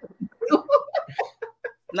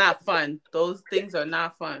 not fun. Those things are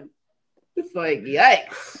not fun. It's like,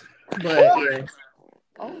 yikes. But yeah.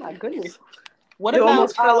 Oh my goodness. What you about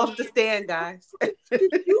almost fell off the stand, guys?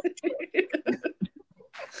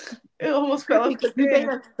 It almost fell off the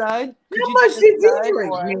stand. How much did you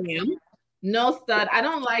drink, ma'am? No stud. I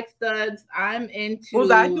don't like studs. I'm into. What was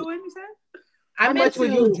I doing? You said. How much were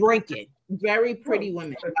you drinking? Very pretty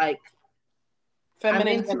women, like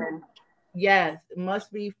feminine women. Yes, it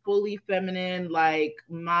must be fully feminine, like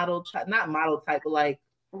model, not model type, but like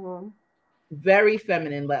very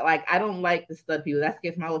feminine. But like, I don't like the stud people. That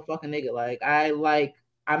gets my little fucking nigga. Like, I like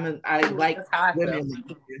women, and I like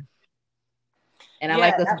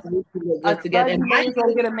us to look good together. And mind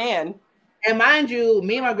you, get a man. And mind you,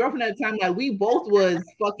 me and my girlfriend at the time, like we both was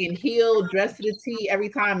fucking heeled, dressed to the T every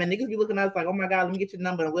time, and niggas be looking at us like, "Oh my god, let me get your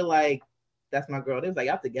number." And we're like, "That's my girl." They was like,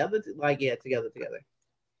 "Y'all together?" Like, yeah, together.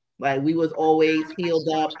 Like we was always heeled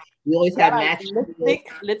up. We always had matches.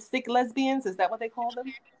 Lipstick lesbians, is that what they call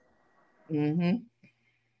them? Mm-hmm.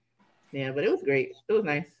 Yeah, but it was great. It was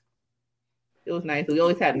nice. It was nice. We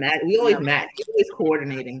always had match. We always matched. We always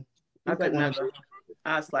coordinating. I could never.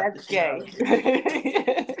 I slapped the shit out of you.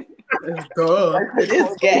 It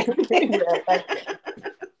is gay.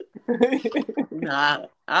 Nah,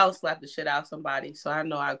 I'll slap the shit out of somebody, so I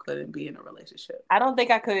know I couldn't be in a relationship. I don't think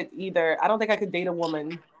I could either. I don't think I could date a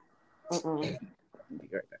woman.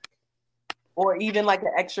 Or even like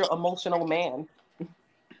an extra emotional man.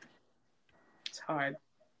 It's hard.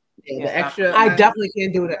 Yeah, the extra. I definitely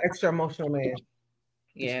can't do the extra emotional man.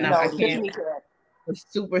 Yeah, no, I can't.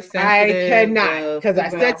 Super sensitive. I cannot, because I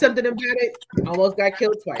said something about it. Almost got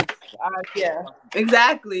killed twice. Yeah,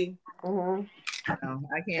 exactly. No, I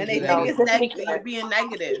can't. And they think it's negative. You're being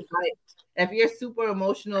negative. Like, if you're super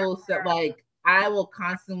emotional, so like I will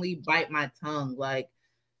constantly bite my tongue. Like,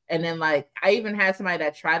 and then like I even had somebody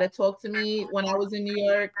that tried to talk to me when I was in New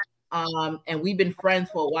York. And we've been friends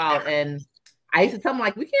for a while, and I used to tell him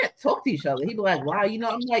like we can't talk to each other. He'd be like, "Wow, you know,"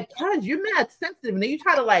 I'm like, "Cuz you're mad sensitive," and then you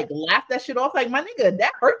try to like laugh that shit off. Like, my nigga,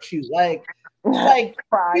 that hurt you. Like cry,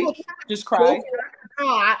 just cry. No,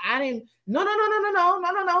 I didn't. No.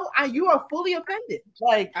 You are fully offended.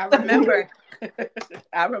 Like I remember.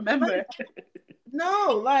 I remember.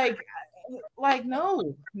 No, like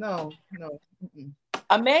no. Mm-mm.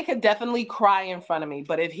 A man could definitely cry in front of me,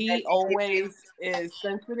 but if he always is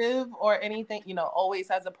sensitive or anything, you know, always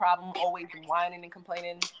has a problem, always whining and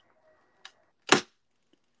complaining,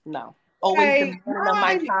 no. Always depending on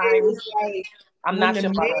my time. Like, I'm not the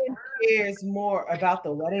your mother. man cares more about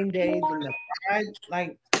the wedding day than the bride.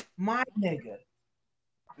 Like, my nigga.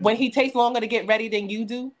 When he takes longer to get ready than you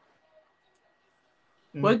do?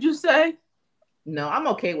 What'd you say? No, I'm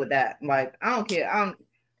okay with that. Like, I don't care.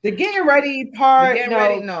 The getting ready part,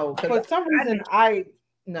 no. For some reason, I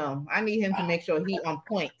need him to make sure he on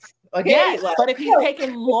point. Okay, yes, like, but if he's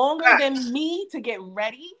taking longer than me to get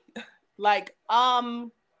ready, like,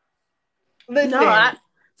 listen, I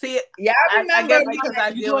remember I guess because I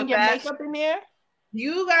you deal doing with your that. makeup in there.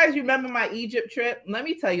 You guys remember my Egypt trip? Let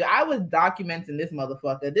me tell you, I was documenting this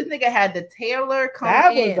motherfucker. This nigga had the tailor come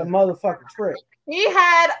that in. was a motherfucking trip.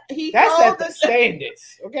 That's at the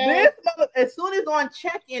standards. Okay. As soon as on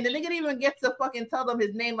check-in, the nigga didn't even get to fucking tell them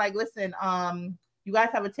his name. Like, listen, you guys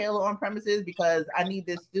have a tailor on premises because I need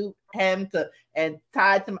this suit hemmed and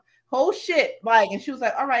tied to my whole shit. Like, and she was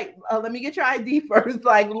like, all right, let me get your ID first.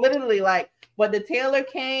 Like, literally, like, but the tailor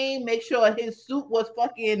came, make sure his suit was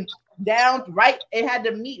fucking down right. It had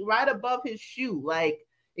to meet right above his shoe. Like,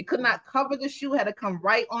 it could not cover the shoe, had to come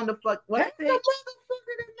right on the fuck. What?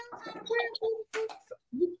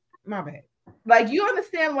 My bad. Like, you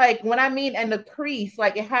understand, like, when I mean, and the crease,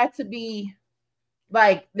 like, it had to be,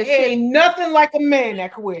 like, there ain't nothing like a man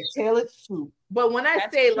that could wear a tailored suit. But when I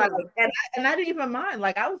say, like, and I didn't even mind,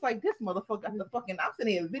 like, I was like, this motherfucker got the fucking, I'm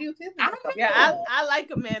sitting here videotaping. I like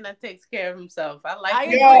a man that takes care of himself. I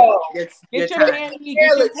like get your man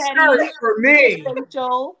for me.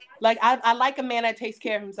 Like, I like a man that takes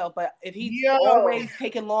care of himself, but if he's always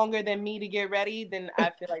taking longer than me to get ready, then I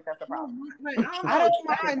feel like that's a problem. I don't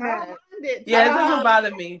mind that. Yeah, it doesn't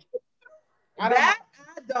bother me. I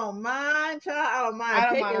don't mind, child. I don't mind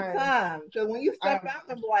taking time. Because when you step out,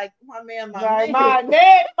 I'm like, my man. Like,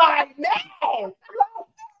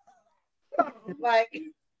 it's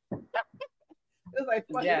like,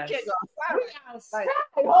 fuck, you can't go outside.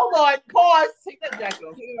 Hold on, pause. Take that jacket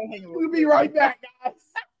off. We'll be right back, guys.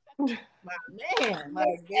 My man,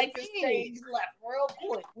 like exit stage left real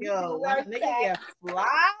quick. Yo, right nigga get fly.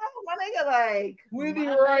 My nigga, like we'll be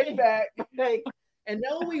right back. Like, and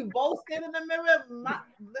then we both stand in the mirror.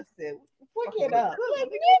 Listen, forget up.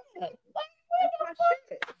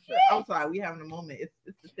 I'm sorry, we having a moment.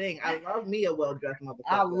 It's the thing. I love me a well-dressed motherfucker.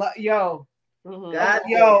 I love yo. Mm-hmm. God,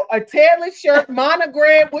 yo, a tailored shirt,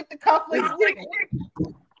 monogram with the cufflinks.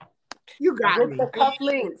 You got with me. the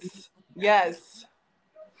cufflinks. Yes.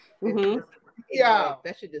 Mm-hmm. Yeah,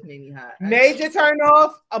 that shit just made me hot. Major turn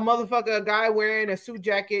off a guy wearing a suit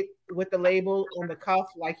jacket with the label on the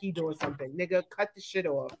cuff like he doing something. Nigga, cut the shit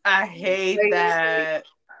off. I hate that.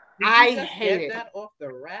 I hate it. That off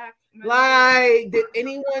the rack. Like, did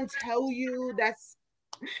anyone tell you that's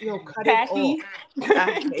cut Tacky? it off?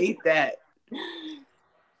 I hate that.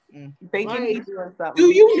 They can be Like, doing something.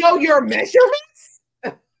 do you know your measurements?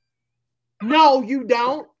 No, you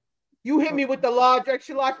don't. You hit me with the large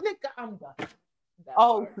extra large, nigga. I'm done.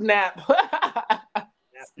 Oh snap!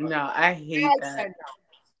 No, I hate that.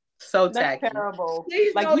 So tacky. That's terrible.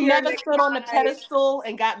 Please like know we your never stood on the pedestal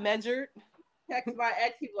and got measured. Text my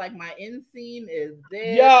ex, he was like, my inseam is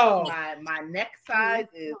this. Yo. My neck size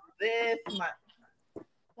is this. My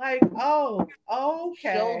like, oh,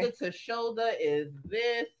 okay. Shoulder to shoulder is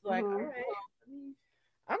this. Like, all right.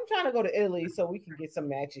 I'm trying to go to Italy so we can get some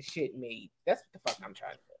matching shit made. That's what the fuck I'm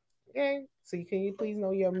trying to do. Okay. So can you please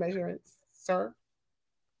know your measurements, sir?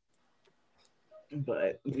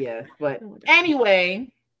 But yes, but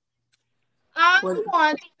anyway, I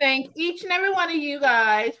want to thank each and every one of you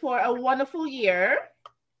guys for a wonderful year.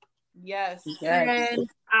 Yes. And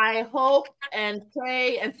I hope and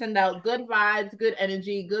pray and send out good vibes, good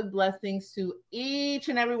energy, good blessings to each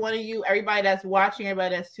and every one of you, everybody that's watching,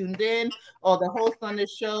 everybody that's tuned in, or the host on the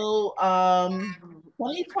show.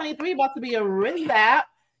 2023 about to be a really bad.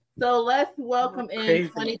 So let's welcome in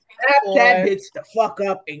 2024. Wrap that bitch the fuck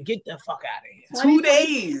up and get the fuck out of here. 2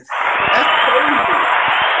 days. That's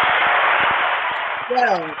crazy.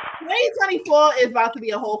 Yo, 2024 is about to be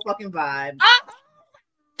a whole fucking vibe.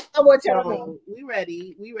 I want y'all to know. We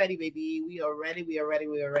ready, baby. We are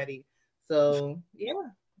ready. So yeah.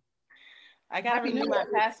 I gotta renew my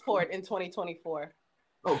passport in 2024.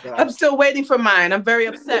 Oh God. I'm still waiting for mine. I'm very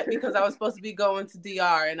upset because I was supposed to be going to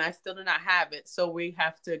DR and I still do not have it. So we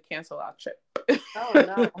have to cancel our trip.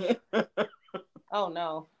 Oh no. Oh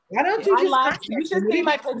no. Why don't you you should see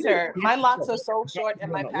my picture. My locks are so short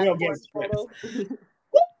and my passport photo.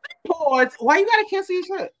 Why you gotta cancel your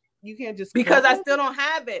trip? You can't just because I still don't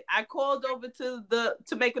have it. I called over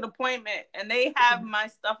to make an appointment and they have my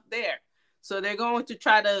stuff there. So they're going to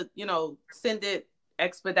try to, send it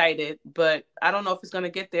expedited, but I don't know if it's going to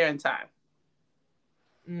get there in time.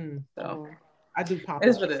 So I do pop.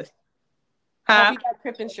 It's what it is. Huh? You got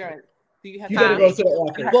trip insurance. Do you have? You gotta go to the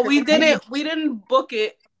office. Well, we didn't book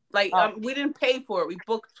it. Like we didn't pay for it. We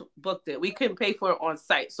booked it. We couldn't pay for it on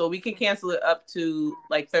site, so we can cancel it up to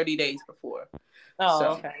like 30 days before.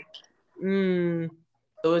 Oh, okay.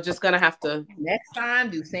 So we're just gonna have to next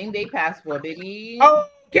time do same day passport, baby. Oh,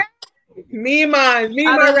 okay. Me and mine.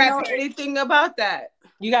 I don't know anything about that.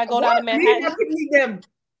 You gotta go down to Manhattan.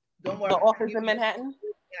 Don't worry. The office in Manhattan.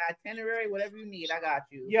 Yeah, itinerary, whatever you need, I got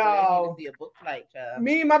you. Yo, be a book flight, child.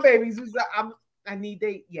 Me and my babies. I need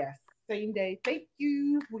date. Yes, same day. Thank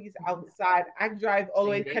you. Please outside. I drive all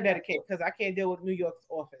the way to Connecticut because I can't deal with New York's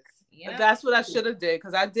office. Yeah. That's what I should have did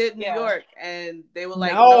because I did New York and they were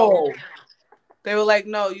like, no. They were like,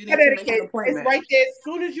 no, you need to make an appointment. It's right there. As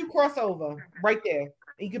soon as you cross over, right there,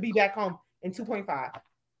 you could be back home in 2.5.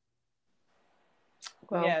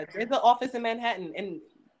 Well, yeah, there's an office in Manhattan and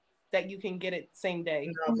that you can get it same day.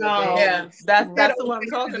 No. Yeah, that's what I'm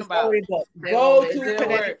talking about. Go to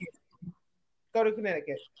Connecticut. Go to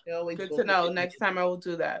Connecticut. Good to know. Next time I will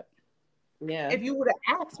do that. Yeah. If you would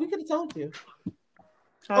have asked, we could have told you.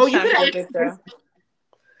 You could have asked. Girl.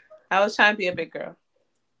 I was trying to be a big girl.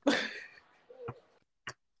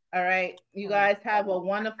 All right, you guys have a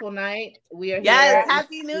wonderful night. We are here. Yes,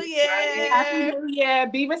 Happy New Year. Happy New Year.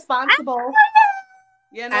 Be responsible.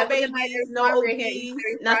 Yeah, no babies, no OBs,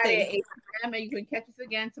 nothing. 8 p.m. And you can catch us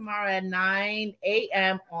again tomorrow at 9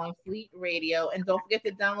 a.m. on Fleet Radio. And don't forget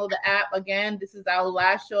to download the app. Again, this is our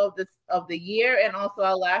last show of the year and also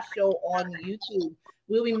our last show on YouTube.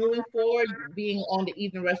 We'll be moving forward being on the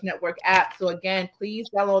Evening Rush Network app. So again, please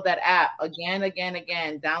download that app. Again.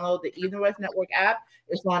 Download the Evening Rush Network app.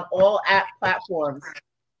 It's on all app platforms.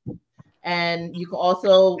 And you can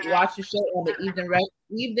also watch the show on the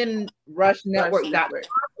Evening Rush Network.com.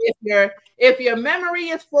 If your memory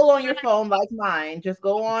is full on your phone like mine, just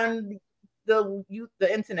go on the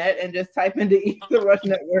internet and just type into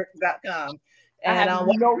EveningRushNetwork.com. And I have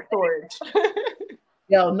no storage.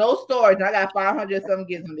 Yo, no storage. I got 500 something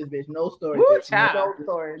gigs on this bitch. No storage. Woo, bitch. no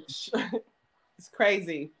storage. It's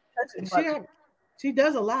crazy. She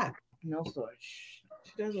does a lot. No storage.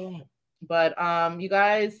 She does a lot. But you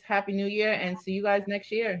guys, Happy New Year and see you guys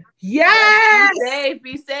next year. Yes! Be safe.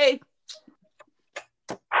 Be safe.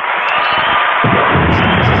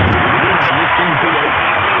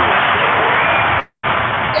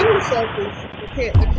 Selfies.